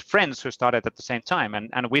we had friends who started at the same time,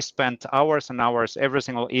 and we spent hours and hours every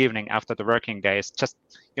single evening after the working days just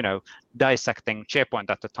dissecting SharePoint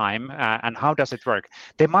at the time, and how does it work.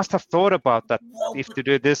 They must have thought about that, if to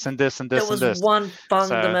do this and this and this and this. There was one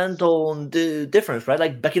fundamental difference, right?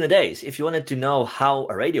 Like back in the days, if you wanted to know how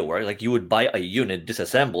a radio worked, like you would buy a unit,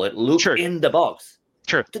 disassemble it, look in the box.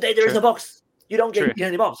 Today there is no box. You don't get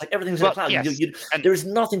any box. Like everything's in the cloud. Yes. There is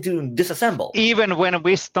nothing to disassemble. Even when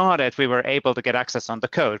we started, we were able to get access on the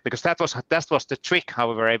code, because that was the trick how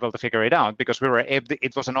we were able to figure it out, because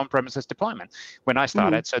it was an on-premises deployment when I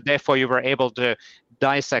started. So therefore, you were able to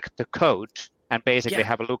dissect the code and basically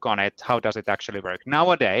have a look on it. How does it actually work?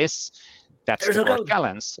 Nowadays, that's the word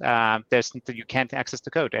balance. You can't access the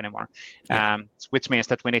code anymore, which means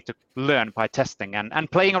that we need to learn by testing and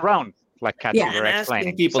playing around. Like Kat, you were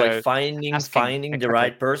explaining. People, like finding the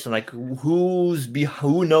right person, like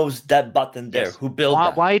who knows that button there, who built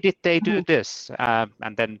that. Why did they do this?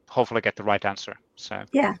 And then hopefully get the right answer. So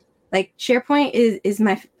like SharePoint is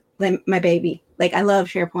my baby. Like I love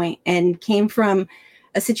SharePoint, and came from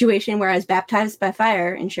a situation where I was baptized by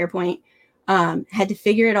fire in SharePoint. Had to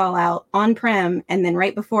figure it all out on-prem, and then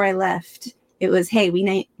right before I left, it was, hey,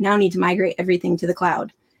 we now need to migrate everything to the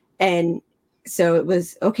cloud. And so it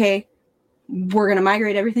was, okay, we're going to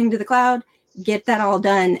migrate everything to the cloud, get that all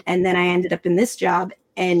done. And then I ended up in this job,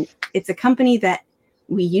 and it's a company that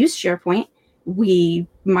we use SharePoint. We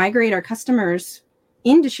migrate our customers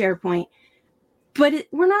into SharePoint, but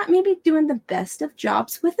we're not maybe doing the best of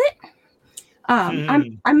jobs with it.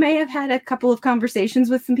 I may have had a couple of conversations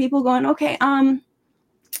with some people going, okay,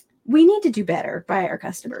 we need to do better by our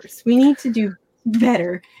customers. We need to do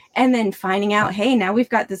better. And then finding out, hey, now we've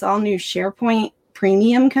got this all new SharePoint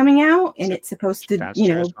Premium coming out, and it's supposed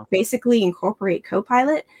to, basically incorporate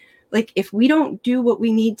Copilot. Like, if we don't do what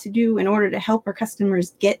we need to do in order to help our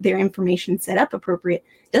customers get their information set up appropriate,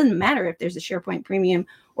 it doesn't matter if there's a SharePoint Premium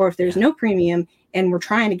or if there's no Premium, and we're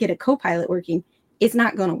trying to get a Copilot working, it's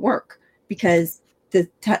not going to work, because the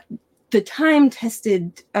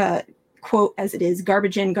time-tested quote, as it is,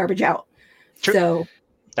 garbage in, garbage out. True. So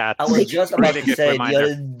I was just about to say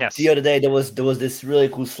the other day there was this really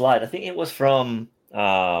cool slide. I think it was from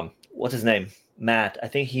what's his name, Matt. I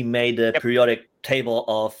think he made the periodic table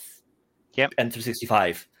of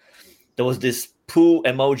N365. There was this poo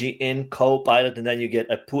emoji in Copilot, and then you get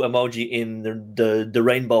a poo emoji in the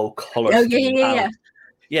rainbow color. Oh yeah.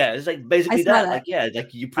 Yeah, it's like basically that.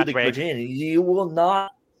 Like you put the garbage in, you will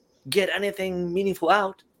not get anything meaningful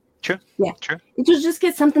out. True. Yeah. True. You'll just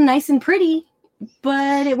get something nice and pretty,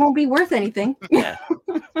 but it won't be worth anything. Yeah.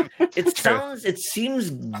 It seems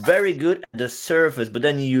very good at the surface, but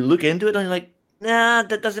then you look into it and you're like, nah,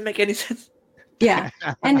 that doesn't make any sense. Yeah.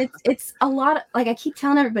 And it's a lot of, like I keep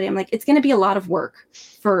telling everybody, I'm like, it's going to be a lot of work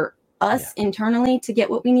for us internally to get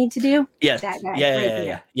what we need to do. Yes. That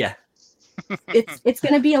guy Yeah. It's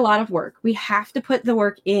going to be a lot of work. We have to put the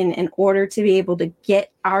work in order to be able to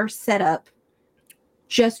get our setup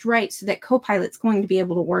just right, so that Copilot's going to be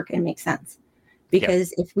able to work and make sense.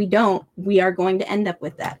 because if we don't, we are going to end up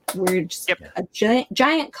with that. We're just a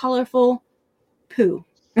giant colorful poo.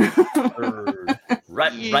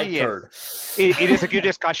 Right turd. It is a good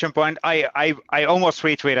discussion point. I almost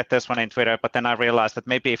retweeted this one in Twitter, but then I realized that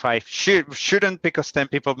maybe if I shouldn't, because then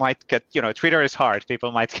people might get, Twitter is hard.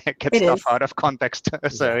 People might get stuff out of context.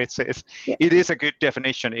 So it is a good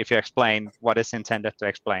definition if you explain what is intended to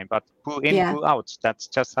explain. But poo in, poo out. That's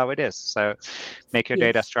just how it is. So make your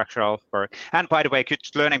data structural work. And by the way, good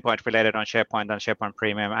learning point related on SharePoint and SharePoint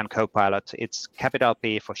Premium and Copilot. It's capital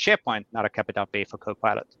P for SharePoint, not a capital P for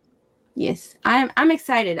Copilot. Yes, I'm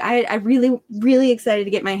excited. I'm really excited to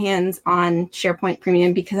get my hands on SharePoint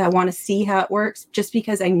Premium because I want to see how it works, just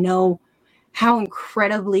because I know how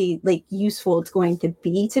incredibly useful it's going to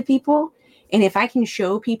be to people. And if I can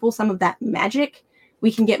show people some of that magic,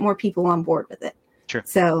 we can get more people on board with it. Sure.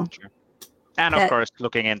 So, and of course,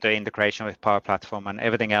 looking into integration with Power Platform and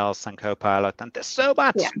everything else and Copilot, and there's so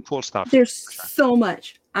much cool stuff. There's so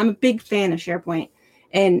much. I'm a big fan of SharePoint.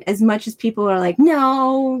 And as much as people are like,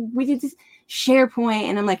 no, we did this SharePoint.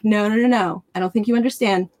 And I'm like, no. I don't think you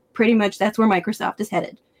understand. Pretty much that's where Microsoft is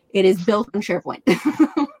headed. It is built on SharePoint.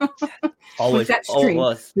 Always, we've got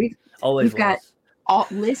streams. We've got all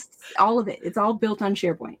lists, all of it. It's all built on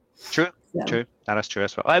SharePoint. True. That is true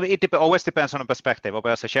as well. I mean, it always depends on the perspective.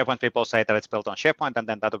 Obviously, SharePoint people say that it's built on SharePoint, and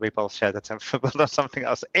then other people say that it's built on something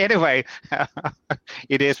else. Anyway,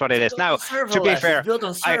 it is what it is. Now, to be fair, it's built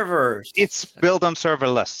on servers. It's built on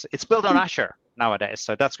serverless. It's built on Azure nowadays,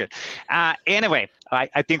 so that's good. Anyway,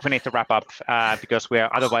 I think we need to wrap up because we are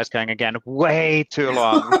otherwise going again way too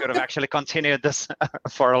long. We could have actually continued this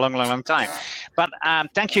for a long time. But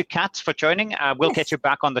thank you, Kat, for joining. We'll get you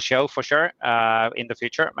back on the show for sure in the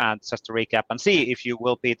future. Just to recap and see if you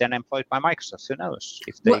will be then employed by Microsoft. Who knows?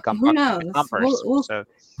 If they come who up with numbers. So.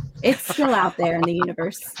 It's still out there in the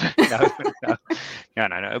universe.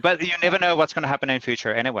 No. But you never know what's going to happen in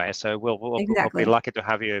future anyway. So we'll be lucky to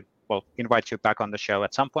have you. We'll invite you back on the show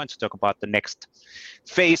at some point to talk about the next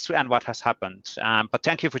phase and what has happened. But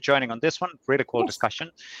thank you for joining on this one. Really cool discussion.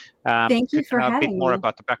 Thank you for having me. A bit more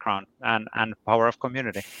about the background and power of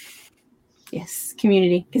community. Yes,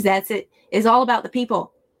 community, because that's it. It's all about the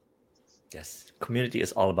people. Yes, community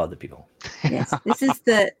is all about the people. Yes, this is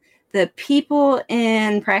the People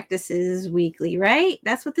and Practices Weekly, right?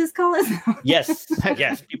 That's what this call is? Yes,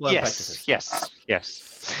 People and Practices.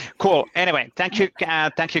 Yes. Cool. Anyway, thank you,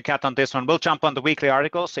 Kat, on this one. We'll jump on the weekly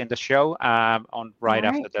articles in the show right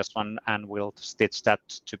after this one, and we'll stitch that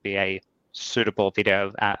to be a suitable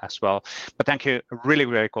video as well. But thank you. Really,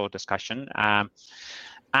 really cool discussion.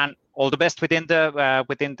 And all the best within the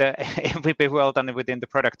MVP world and within the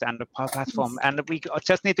product and the Power Platform. And we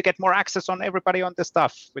just need to get more access on everybody on this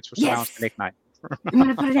stuff, which was announced in Ignite. I'm going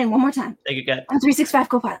to put it in one more time. Thank you, Kat. On 365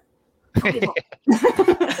 Copilot. All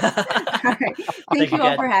right. Thank you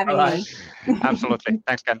all for having me. Absolutely.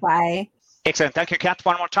 Thanks, Kat. Bye. Excellent. Thank you, Kat,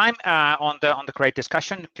 one more time on the great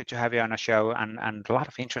discussion. Good to have you on a show and a lot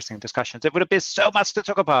of interesting discussions. There would have been so much to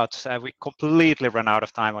talk about. We completely ran out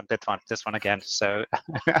of time on this one again. So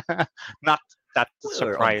not that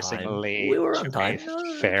surprisingly, we were on time.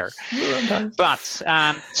 Fair. But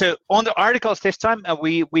so on the articles this time,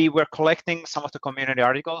 we were collecting some of the community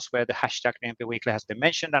articles where the hashtag PnP Weekly has been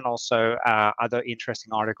mentioned, and also other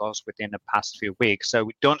interesting articles within the past few weeks. So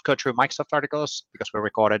we don't go through Microsoft articles because we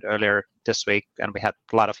recorded earlier this week and we had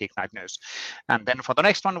a lot of Ignite news. And then for the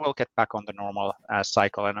next one, we'll get back on the normal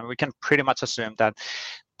cycle, and we can pretty much assume that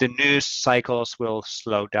the news cycles will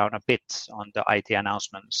slow down a bit on the IT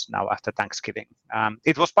announcements now after Thanksgiving.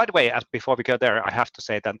 It was, by the way, before we go there, I have to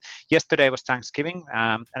say that yesterday was Thanksgiving,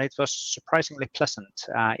 and it was surprisingly pleasant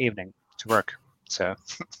evening to work. So.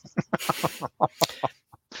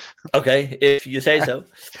 Okay, if you say so.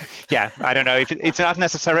 Yeah, I don't know if it's not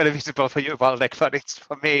necessarily visible for you, Waldek, but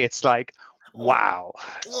for me, it's like, wow.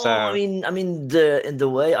 So I mean, the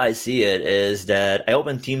way I see it is that I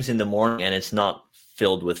open Teams in the morning and it's not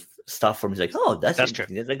filled with stuff from like, oh, that's true.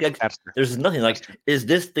 Like, there's nothing like, is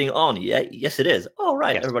this thing on? Yeah, yes, it is. Oh,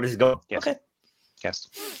 right, everybody's going. Yes. Okay. Yes,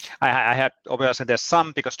 I had obviously there's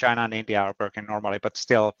some because China and India are working normally, but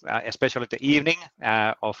still, especially the evening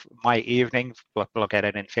of my evening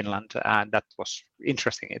located in Finland, and that was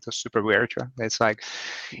interesting. It was super weird. It's like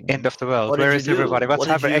end of the world. Where is everybody? What's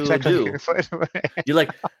happening? Exactly. You're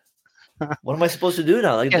like, what am I supposed to do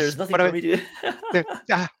now? Like, there's nothing for me to do.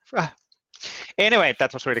 Anyway,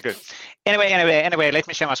 that was really good. Anyway, let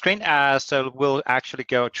me share my screen. So we'll actually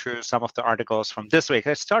go through some of the articles from this week.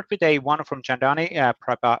 Let's start with one from Chandani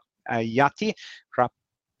Prapyati,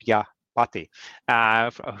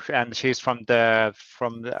 and she's from the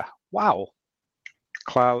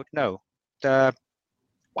cloud. No,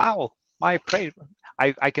 wow, my brain,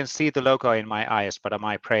 I can see the logo in my eyes, but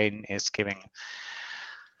my brain is giving.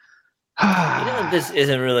 This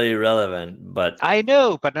isn't really relevant, but I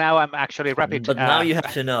know, but now I'm actually rapid. But now you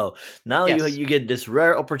have to know. Now yes. you get this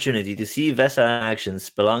rare opportunity to see Vesa in action,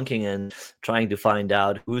 spelunking and trying to find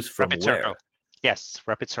out who's from Rapid where. circle. Yes,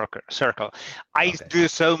 rapid circle. I do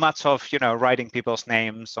so much of writing people's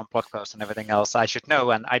names on podcasts and everything else. I should know,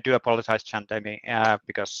 and I do apologize, Chandani,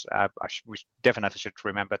 because we definitely should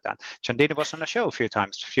remember that Chandani was on the show a few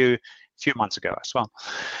times, few months ago as well.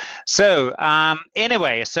 So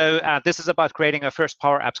anyway, this is about creating a first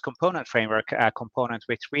Power Apps component framework component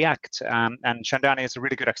with React, and Chandani is a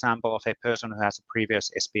really good example of a person who has a previous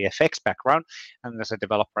SPFX background and as a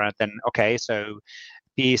developer. And then so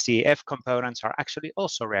PCF components are actually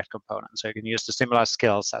also React components. So you can use the similar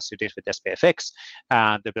skills as you did with SPFX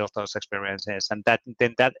to build those experiences. And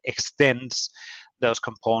then that extends those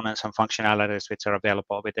components and functionalities which are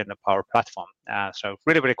available within the Power Platform. So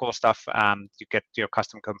really, really cool stuff. You get your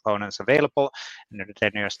custom components available, and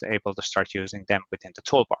then you're able to start using them within the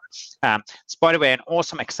toolbar. It's, by the way, an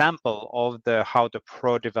awesome example of how the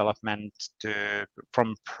pro development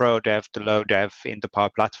from pro dev to low dev in the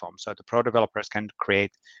Power Platform. So the pro developers can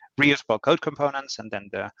create reusable code components, and then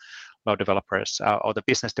the low developers or the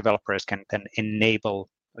business developers can then enable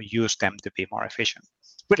or use them to be more efficient.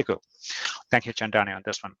 Really cool. Thank you, Chandani, on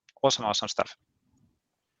this one. Awesome stuff.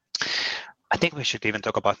 I think we should even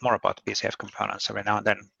talk more about PCF components every now and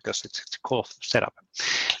then, because it's a cool setup.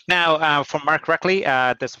 Now, from Mark Rackley,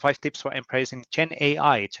 there's 5 tips for embracing Gen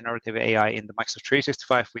AI, generative AI, in the Microsoft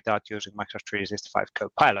 365 without using Microsoft 365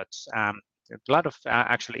 Copilot. A lot of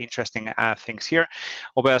actually interesting things here.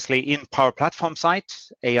 Obviously, in Power Platform side,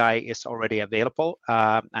 AI is already available,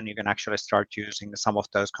 and you can actually start using some of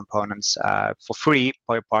those components for free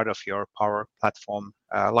by part of your Power Platform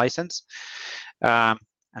license.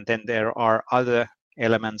 And then there are other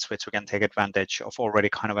elements which we can take advantage of, already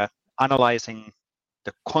kind of analyzing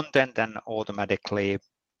the content and automatically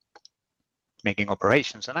making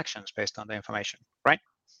operations and actions based on the information, right?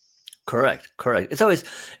 Correct. It's always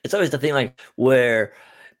the thing, like, where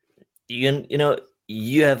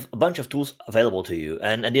you have a bunch of tools available to you,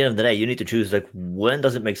 and at the end of the day, you need to choose, like, when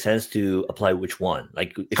does it make sense to apply which one.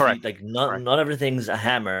 Like, not everything's a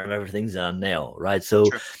hammer and everything's a nail, right? So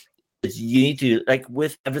you need to, like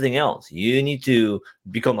with everything else, you need to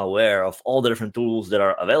become aware of all the different tools that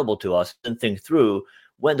are available to us and think through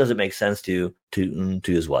when does it make sense to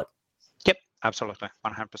use what. Absolutely,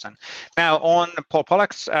 100%. Now, on Paul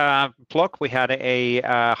Pollack's blog, we had a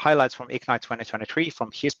highlights from Ignite 2023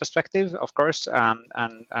 from his perspective, of course, and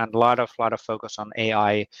a lot of focus on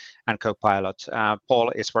AI and Copilot.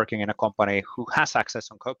 Paul is working in a company who has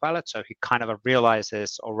access on Copilot, so he kind of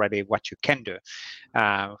realizes already what you can do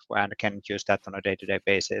and can use that on a day-to-day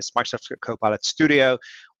basis. Microsoft Copilot Studio,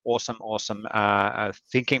 awesome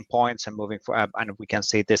thinking points and moving forward, and we can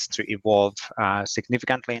see this to evolve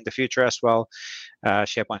significantly in the future as well.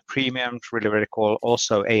 SharePoint Premium, really cool.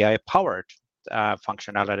 Also AI powered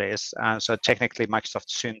functionalities. So technically Microsoft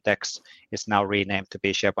Syntex is now renamed to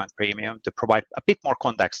be SharePoint Premium to provide a bit more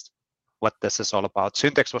context what this is all about.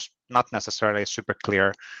 Syntex was not necessarily super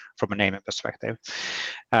clear from a naming perspective.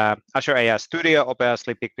 Azure AI Studio,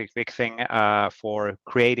 obviously big thing for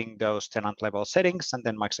creating those tenant level settings, and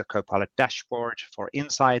then Microsoft Copilot Dashboard for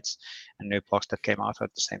insights and new blogs that came out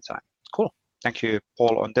at the same time. Cool. Thank you,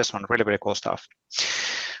 Paul, on this one. Really cool stuff.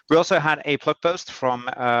 We also had a blog post from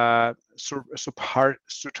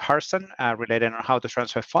Sudharsan related on how to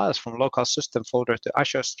transfer files from local system folder to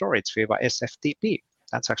Azure storage via SFTP.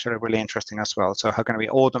 That's actually really interesting as well. So how can we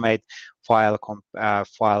automate file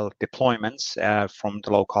deployments from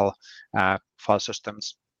the local file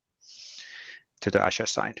systems to the Azure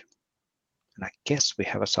side? And I guess we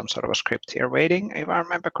have some sort of a script here waiting, if I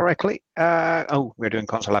remember correctly. Oh, we're doing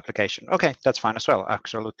console application. Okay, that's fine as well.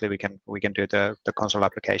 Absolutely, we can do the console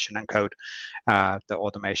application and code the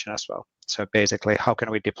automation as well. So basically, how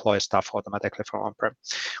can we deploy stuff automatically from on-prem?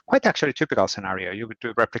 Quite actually typical scenario. You would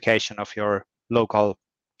do replication of your local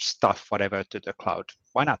stuff, whatever, to the cloud.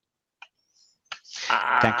 Why not?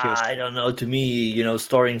 Thank you. I don't know. To me,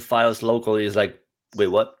 storing files locally is like, wait,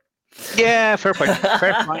 what? Yeah, fair point.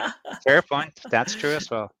 Fair point. That's true as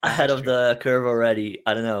well. Ahead of the curve already.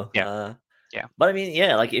 I don't know. Yeah. But I mean,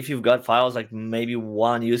 yeah, like if you've got files, like maybe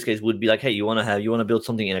one use case would be like, hey, you want to build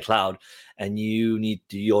something in a cloud, and you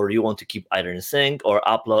want to keep either in sync or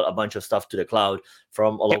upload a bunch of stuff to the cloud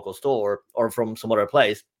from a local store or from some other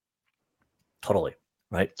place. Totally.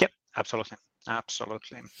 Right? Yep, absolutely.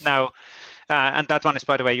 Absolutely. Now, and that one is,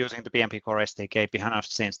 by the way, using the PnP Core SDK behind the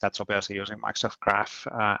scenes. That's obviously using Microsoft Graph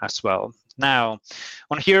as well. Now,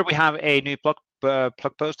 on here we have a new blog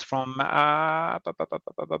post from no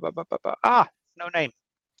name,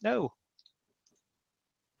 no,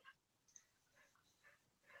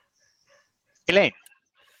 Elaine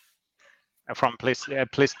from Please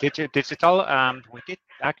Digital. We did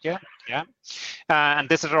act, yeah. And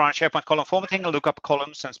this is around SharePoint column formatting, lookup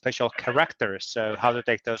columns and special characters. So how to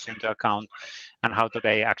take those into account and how do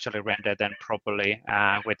they actually render them properly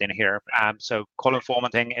within here. So column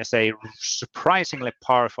formatting is a surprisingly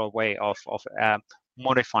powerful way of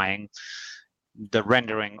modifying the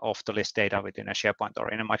rendering of the list data within a SharePoint or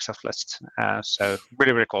in a Microsoft list. So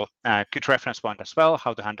really, really cool. Good reference point as well,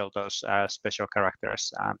 how to handle those special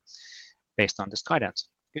characters based on this guidance.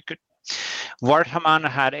 Good. Vardhaman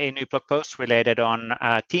had a new blog post related on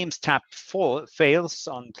Teams tab fails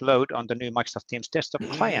on load on the new Microsoft Teams desktop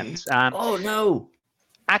client. Oh no!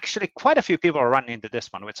 Actually, quite a few people are running into this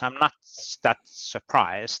one, which I'm not that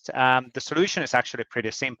surprised. The solution is actually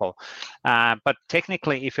pretty simple, but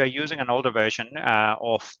technically, if you're using an older version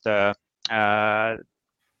of the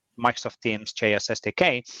Microsoft Teams JS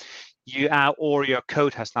SDK, or your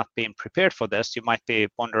code has not been prepared for this, you might be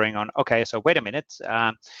wondering on, okay, so wait a minute,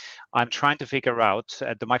 I'm trying to figure out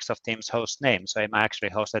the Microsoft Teams host name. So am I actually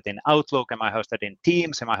hosted in Outlook? Am I hosted in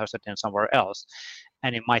Teams? Am I hosted in somewhere else?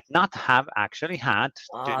 And it might not have actually had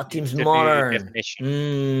Teams the Modern definition.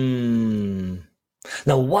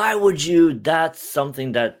 Now, why would you? That's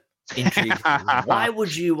something that intrigues me. Why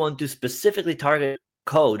would you want to specifically target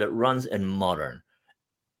code that runs in Modern?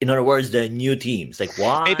 In other words, the new Teams. Like,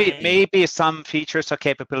 why? Maybe some features or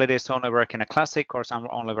capabilities only work in a classic, or some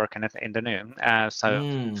only work in the new.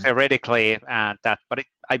 Theoretically, that. But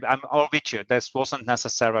I'm all with you. This wasn't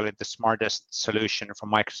necessarily the smartest solution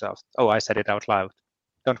from Microsoft. Oh, I said it out loud.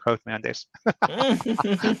 Don't quote me on this.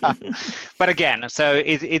 But again, so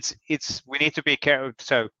it's we need to be careful.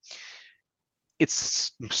 So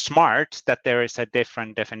it's smart that there is a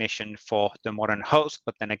different definition for the modern host,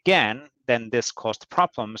 but then again, this caused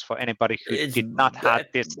problems for anybody who did not have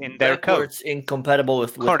this in their code. It's incompatible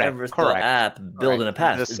with every app built in the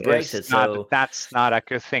past. It breaks it. So that's not a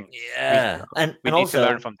good thing. Yeah, we need to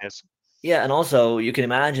learn from this. Yeah, and also you can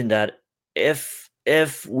imagine that if we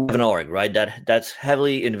have an org, right, that's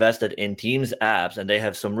heavily invested in Teams apps, and they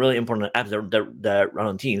have some really important apps that run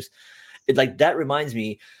on Teams, that reminds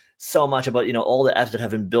me so much about all the apps that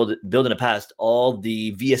have been built in the past, all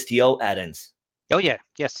the VSTO add-ins. Oh yeah,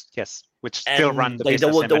 yes, which still run the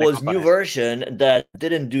business. There was new version that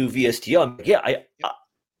didn't do VSTO.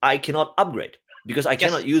 I cannot upgrade because I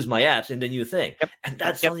cannot use my apps in the new thing, and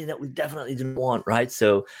that's something that we definitely didn't want, right?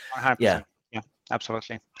 So 100%. Yeah,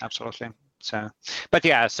 absolutely. So, but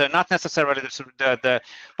yeah, so not necessarily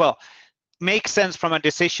well. Makes sense from a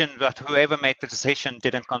decision, but whoever made the decision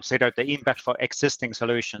didn't consider the impact for existing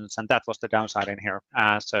solutions, and that was the downside in here.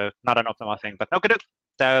 So not an optimal thing, but no good.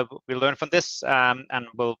 So we learn from this, and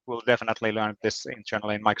we'll definitely learn this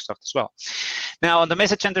internally in Microsoft as well. Now on the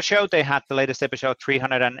Message Center show, they had the latest episode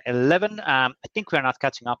 311. I think we're not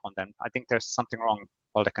catching up on them. I think there's something wrong,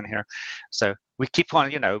 Waldeck, here. So we keep on,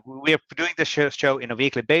 we are doing the show in a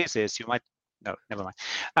weekly basis. You might, no, never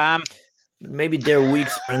mind. Maybe their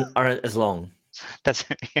weeks aren't as long. That's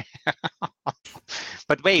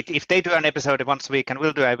but wait, if they do an episode once a week and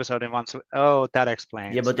we'll do an episode in once, that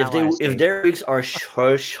explains. Yeah, but if their weeks are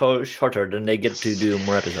shorter, then they get to do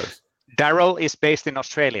more episodes. Daryl is based in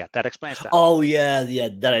Australia. That explains that. Oh yeah,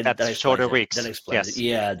 that's shorter weeks. That explains it.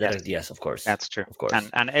 Yeah, yes, of course. That's true. Of course.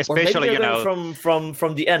 And especially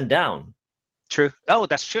from the end down. True. Oh,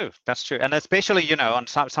 that's true. And especially, on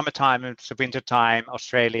summertime, it's wintertime,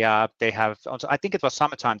 Australia, they have, I think it was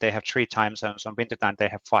summertime, they have 3 time zones. On wintertime, they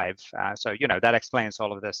have 5. So, that explains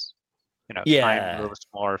all of this. Time moves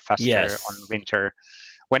more faster on winter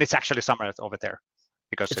when it's actually summer over there.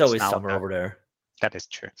 Because it's always summer over there. That is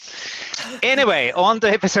true. Anyway, on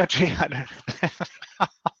the episode 300.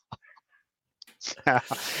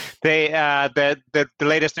 The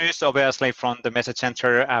latest news, obviously, from the Message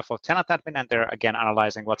Center for Tenant Admin, and they're again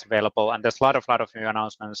analyzing what's available. And there's a lot of new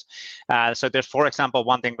announcements. So there's, for example,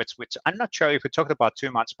 one thing which I'm not sure if we talked about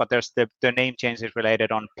too much, but there's the name changes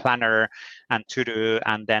related on Planner and To Do,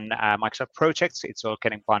 and then Microsoft Projects. It's all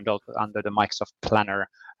getting bundled under the Microsoft Planner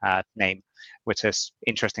name, which is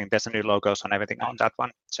interesting. There's a new logos on everything on that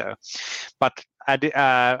one. So, but and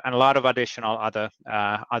a lot of additional other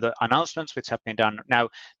announcements which have been done. Now,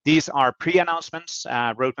 these are pre-announcements,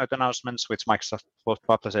 roadmap announcements, which Microsoft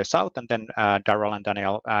publishes out, and then Daryl and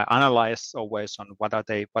Daniel analyze always on what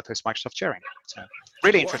is Microsoft sharing. So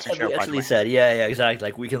really interesting show. What have we actually said? Yeah, exactly.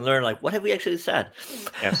 Like we can learn, like, what have we actually said?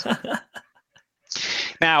 Yes.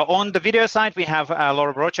 Now, on the video side, we have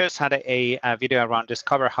Laura Rogers had a video around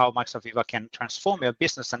discover how Microsoft Viva can transform your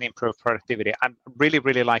business and improve productivity. I really,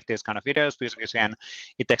 really like these kind of videos because, again,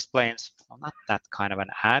 it explains, well, not that kind of an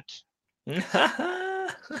ad.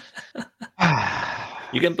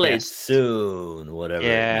 You can play it soon, whatever.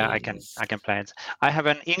 Yeah, I can play it. I have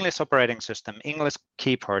an English operating system, English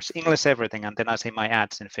keyboards, English everything, and then I see my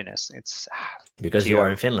ads in Finnish. It's because you are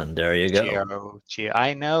in Finland. There you go.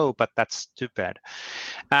 I know, but that's too bad.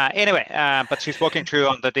 Anyway, but she's walking through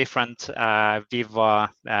on the different Viva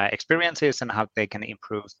experiences and how they can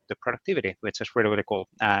improve the productivity, which is really, really cool,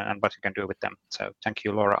 and what you can do with them. So thank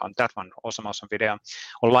you, Laura, on that one. Awesome video,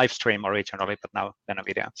 or live stream originally, but now then a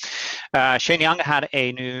video. Shane Young had a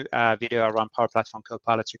new video around Power Platform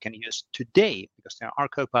Copilots you can use today, because there are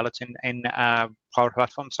Copilots in Power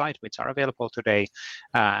Platform site which are available today.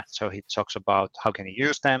 So he talks about how can you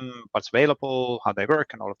use them, what's available, how they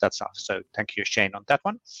work, and all of that stuff. So thank you, Shane, on that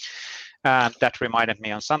one. That reminded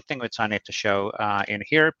me on something which I need to show in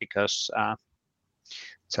here, because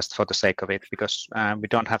just for the sake of it, because we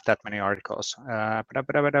don't have that many articles.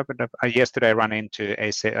 Yesterday I ran into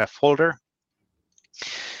a folder.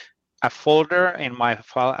 A folder in my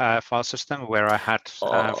file system where I had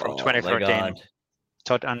from 2013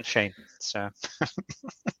 Todd and Shane. So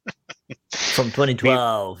from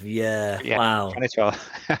 2012, yeah. Wow. 2012.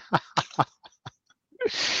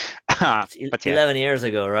 But 11 years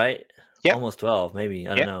ago, right? Yeah. Almost 12, maybe.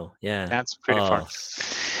 I don't know. Yeah. That's pretty far.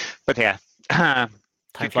 But yeah. Time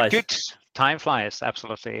flies. Good. Time flies,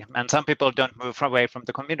 absolutely. And some people don't move away from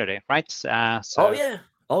the community, right? Oh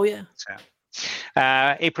yeah. So,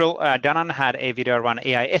 April Dunnan had a video around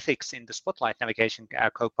AI ethics in the Spotlight Navigation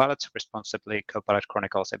Copilots, Responsibly Copilot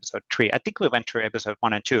Chronicles episode 3. I think we went through episode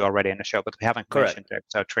 1 and 2 already in the show, but we haven't mentioned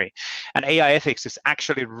episode 3. And AI ethics is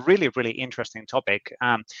actually really, really interesting topic.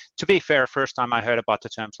 To be fair, first time I heard about the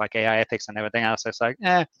terms like AI ethics and everything else, it's like,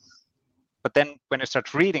 But then when you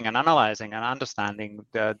start reading and analyzing and understanding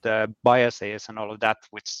the biases and all of that,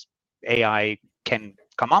 which AI can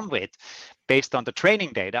come on with based on the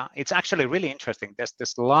training data, it's actually really interesting. There's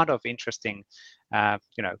a lot of interesting,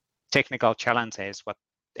 technical challenges what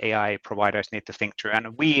AI providers need to think through,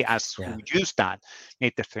 and we as who use that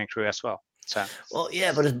need to think through as well. So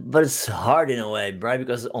but it's hard in a way, right?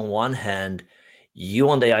 Because on one hand, you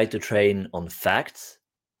want AI to train on facts,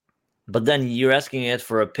 but then you're asking it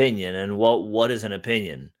for opinion, and what is an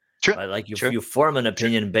opinion? True. Right? Like you form an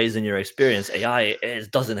opinion based on your experience. AI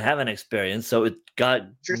doesn't have an experience, so it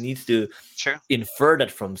needs to infer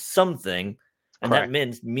that from something, and that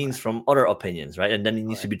means from other opinions, right? And then it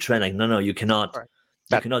needs to be trained. Like, no, you cannot.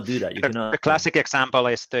 You cannot do that. The classic example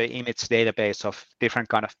is the image database of different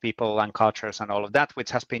kind of people and cultures and all of that,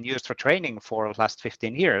 which has been used for training for the last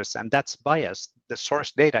 15 years, and that's biased. The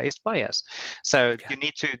source data is biased. So you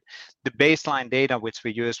need the baseline data which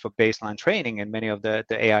we use for baseline training in many of the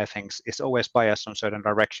AI things is always biased in certain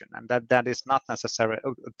direction, and that is not necessarily,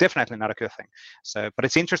 definitely not a good thing. So, but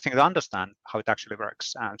it's interesting to understand how it actually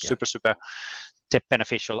works. Super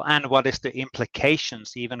beneficial, and what is the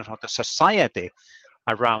implications even for the society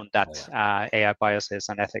around that AI biases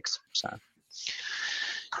and ethics. So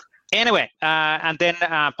anyway, and then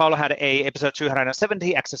Paolo had a episode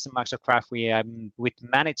 270, accessing Microsoft Graph with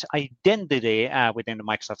managed identity within the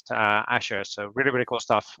Microsoft Azure. So really, really cool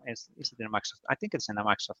stuff. Is it in Microsoft? I think it's in the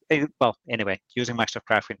Microsoft. Well, anyway, using Microsoft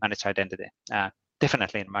Graph with managed identity.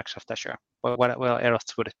 Definitely in Microsoft Azure. Well, what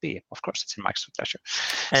else would it be? Of course, it's in Microsoft Azure.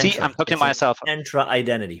 See, I'm talking to myself. Entra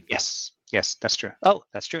identity. Yes, that's true. Oh,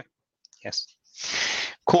 that's true. Yes.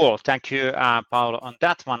 Cool. Thank you, Paolo, on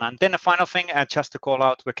that one. And then the final thing, just to call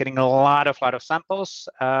out, we're getting a lot of samples.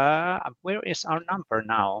 Where is our number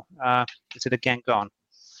now? Is it again gone?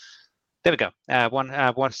 There we go.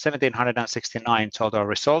 1,769 total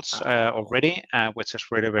results already, which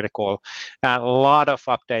is really, really cool. A lot of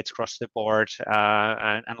updates across the board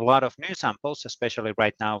and a lot of new samples, especially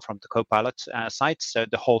right now from the Copilot site. So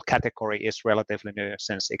the whole category is relatively new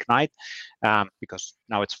since Ignite, because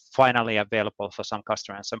now it's finally available for some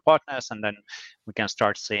customers and partners, and then we can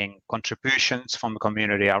start seeing contributions from the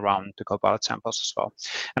community around the Copilot samples as well.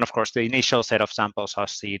 And of course, the initial set of samples are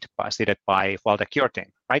seeded by Waldek, your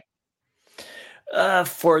team, right?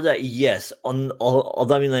 For that, yes.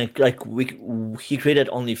 Although I mean, he created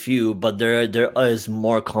only few, but there is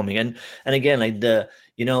more coming. And again, like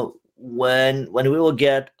when we will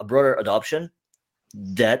get a broader adoption,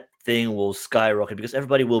 that thing will skyrocket because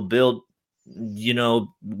everybody will build,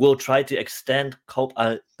 will try to extend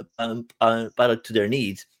Copilot to their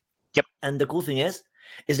needs. Yep. And the cool thing is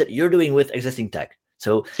that you're doing with existing tech.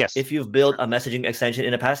 So Yes. if you've built a messaging extension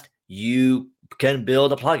in the past, you can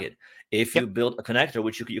build a plugin. If you build a connector,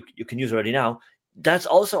 which you can use already now, that's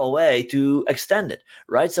also a way to extend it,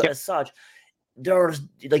 right? So as such, there's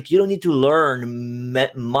like you don't need to learn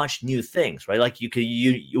much new things, right? Like you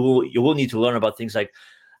will need to learn about things like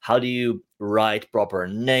how do you write proper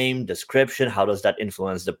name, description, how does that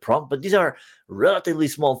influence the prompt? But these are relatively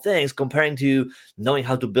small things comparing to knowing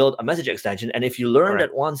how to build a message extension. And if you learn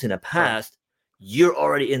that once in the past, you're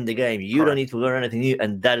already in the game. You don't need to learn anything new,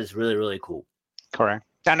 and that is really, really cool. Correct.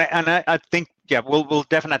 And I think we'll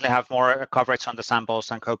definitely have more coverage on the samples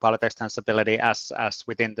and Copilot extensibility as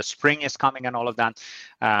within the spring is coming and all of that.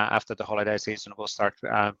 After the holiday season, we'll start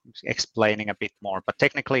explaining a bit more. But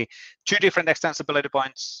technically, two different extensibility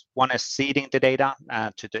points. One is seeding the data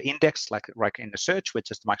to the index, like right in the search,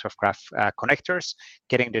 which is the Microsoft Graph connectors,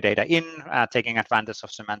 getting the data in, taking advantage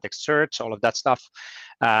of semantic search, all of that stuff.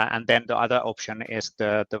 And then the other option is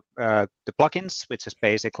the plugins, which is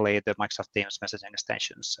basically the Microsoft Teams messaging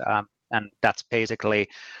extensions. And that's basically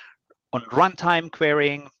on runtime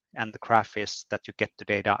querying, and the graph is that you get the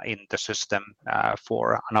data in the system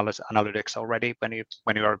for analytics already when you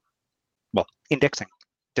are indexing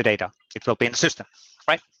the data. It will be in the system,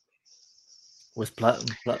 right? With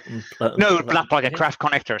plugin, graph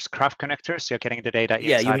connectors. You're getting the data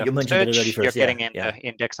inside of the search. You're getting in the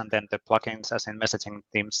index, and then the plugins, as in messaging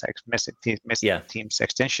Teams, Teams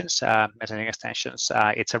extensions, messaging extensions.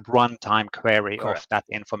 It's a runtime query of that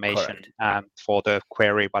information for the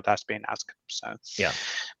query what has been asked. So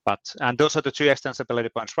and those are the two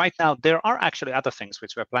extensibility points right now. There are actually other things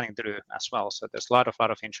which we're planning to do as well. So there's a lot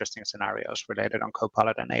of interesting scenarios related on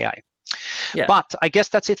Copilot and AI. But I guess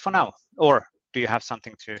that's it for now. Or do you have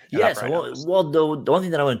something to elaborate on? The one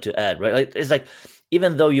thing that I wanted to add, right, is like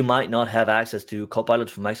even though you might not have access to Copilot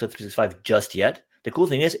from Microsoft 365 just yet, the cool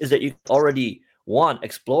thing is that you already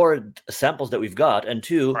explore samples that we've got, and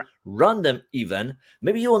two, run them even.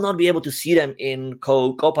 Maybe you will not be able to see them in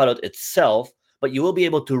Copilot itself, but you will be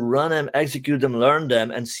able to run them, execute them, learn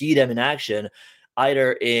them, and see them in action,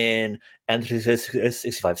 either in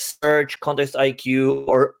M365 Search, Context IQ,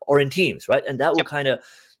 or in Teams, right? And that will kind of,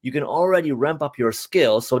 you can already ramp up your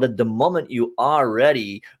skills so that the moment you are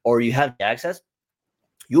ready or you have the access,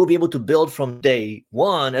 you will be able to build from day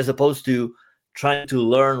one as opposed to trying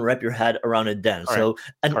to wrap your head around it then. So,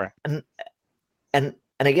 and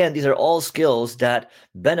again, these are all skills that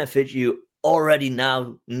benefit you already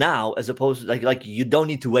now as opposed to like you don't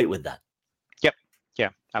need to wait with that. Yeah,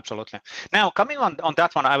 absolutely. Now, coming on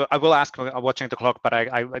that one, I will ask, watching the clock, but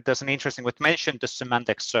there's an interesting, we mentioned the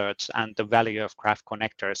semantic search and the value of graph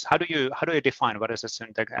connectors. How do you define what is a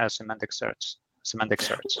semantic search?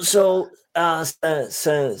 So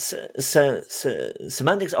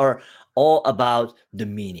semantics are all about the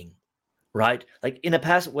meaning, right? Like in the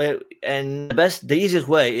past, the easiest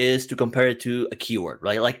way is to compare it to a keyword,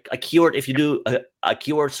 right? Like a keyword, if you do a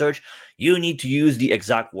keyword search, you need to use the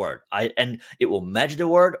exact word, and it will match the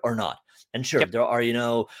word or not. And sure, there are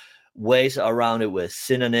ways around it with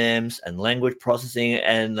synonyms and language processing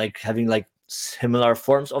and like having like similar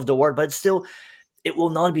forms of the word, but still, it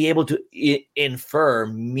will not be able to infer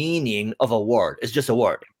meaning of a word. It's just a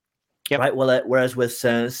word. Right. Well, whereas with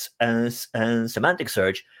semantic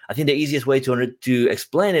search, I think the easiest way to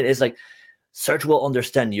explain it is like search will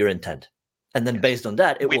understand your intent, and then based on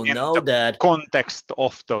that, it will know the context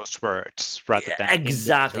of those words rather than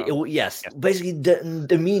exactly. It will, basically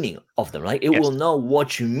the meaning of them. Right. It will know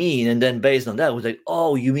what you mean, and then based on that, it was like,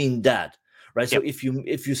 oh, you mean that. Right. So if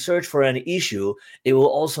you search for an issue, it will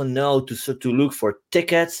also know to look for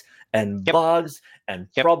tickets and bugs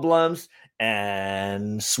and problems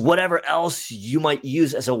and whatever else you might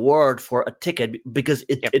use as a word for a ticket, because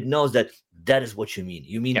it knows that is what you mean.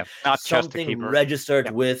 You mean not something registered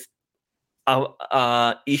with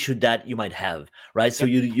a issue that you might have, right? So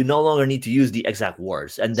you no longer need to use the exact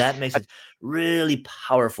words, and that makes it really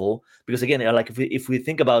powerful. Because again, like if we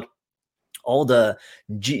think about all the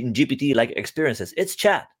GPT like experiences, it's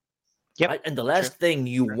chat, right? And the last thing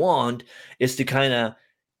you want is to kind of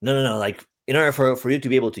like, in order for you to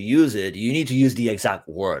be able to use it, you need to use the exact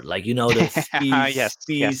word, like the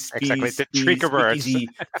exactly, the trigger words thing.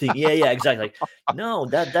 Exactly. Like, no,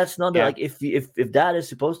 that's not like if that is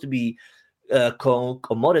supposed to be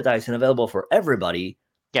commoditized and available for everybody,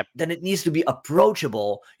 then it needs to be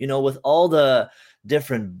approachable, with all the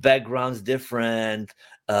different backgrounds, different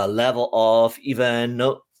level of even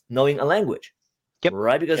knowing a language. Yep.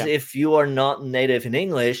 Right? Because if you are not native in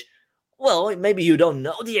English, well, maybe you don't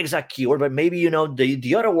know the exact keyword, but maybe you know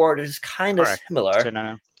the other word is kind of similar. So,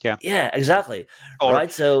 no. Yeah. Yeah, exactly. Or,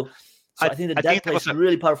 right. So I think that plays a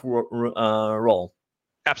really powerful role.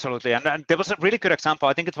 Absolutely, and there was a really good example.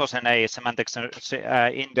 I think it was in a semantics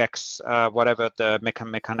index, whatever the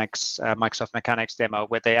mechanics, Microsoft Mechanics demo,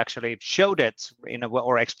 where they actually showed it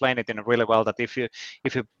or explained it in a really well. That if you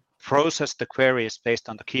process the queries based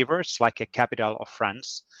on the keywords, like a capital of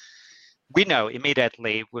France, we know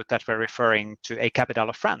immediately that we're referring to a capital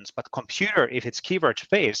of France, but computer, if it's keyword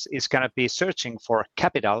based, is going to be searching for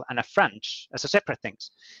capital and a French as a separate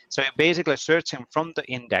things. So you're basically searching from the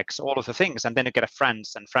index all of the things, and then you get a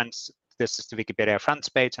France, and France, this is the Wikipedia France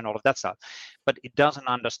page and all of that stuff. But it doesn't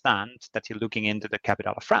understand that you're looking into the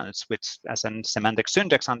capital of France, which as a semantic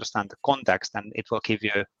syntax understand the context, and it will give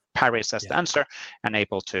you Paris as the answer and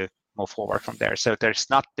able to move forward from there. So there's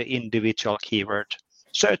not the individual keyword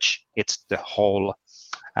search, it's the whole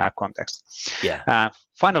context.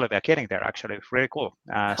 Finally, we're getting there, actually. Really cool.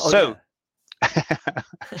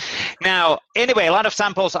 Now, anyway, a lot of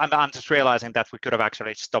samples. I'm just realizing that we could have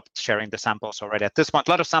actually stopped sharing the samples already at this point.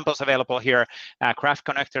 A lot of samples available here. Graph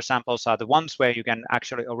connector samples are the ones where you can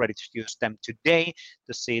actually already use them today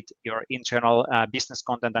to seed your internal business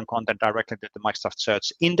content and content directly to the Microsoft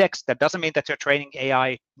Search Index. That doesn't mean that you're training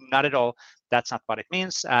AI, not at all. That's not what it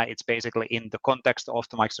means. It's basically in the context of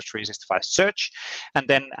the Microsoft 365 search. And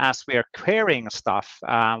then as we are querying stuff,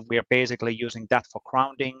 we are basically using that for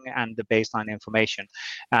grounding and the baseline information.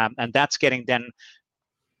 And that's getting then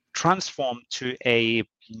transformed to a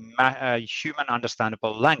human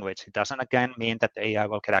understandable language. It doesn't, again, mean that the AI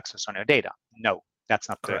will get access on your data. No. That's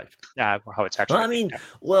not correct. How it's actually.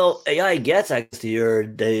 Well, I mean, AI gets access to your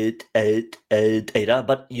data,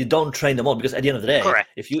 but you don't train them all, because at the end of the day,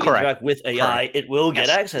 if you interact with AI, it will get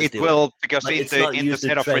access to it. It will, because in the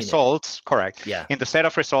set of results, in the set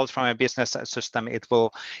of results from a business system, it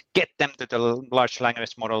will get them to the large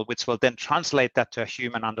language model, which will then translate that to a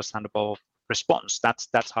human understandable response. That's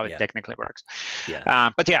how it technically works.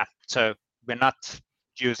 But so we're not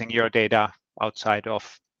using your data outside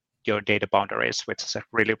of your data boundaries, which is a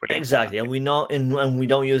really exactly, and we know, and we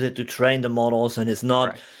don't use it to train the models, and it's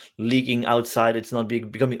not leaking outside. It's not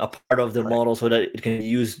becoming a part of the model so that it can be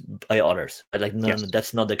used by others. Like, no,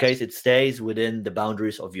 that's not the case. It stays within the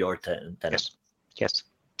boundaries of your tenant. Yes,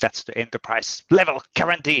 that's the enterprise level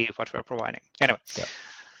guarantee what we're providing. Anyway,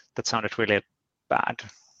 that sounded really bad.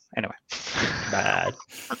 Anyway, bad.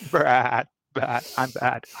 I'm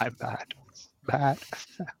bad.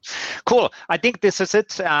 Cool. I think this is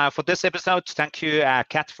it for this episode. Thank you,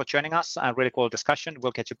 Kat, for joining us. Really cool discussion.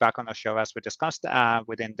 We'll get you back on the show as we discussed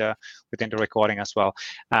within the recording as well.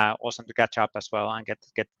 Awesome to catch up as well and get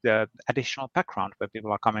the additional background where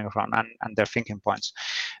people are coming from and their thinking points.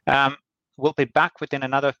 We'll be back within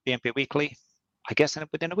another PnP Weekly, I guess,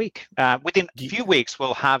 within a week. Within a few weeks,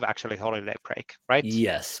 we'll have actually holiday break, right?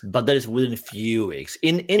 Yes, but that is within a few weeks.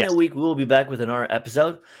 In a week, we'll be back with another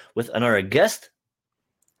episode, with another guest,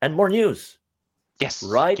 and more news. Yes.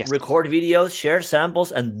 Right? Yes. Record videos, share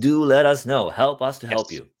samples, and do let us know. Help us to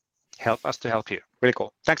help you. Help us to help you. Really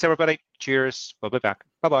cool. Thanks, everybody. Cheers. We'll be back.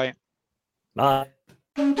 Bye-bye. Bye.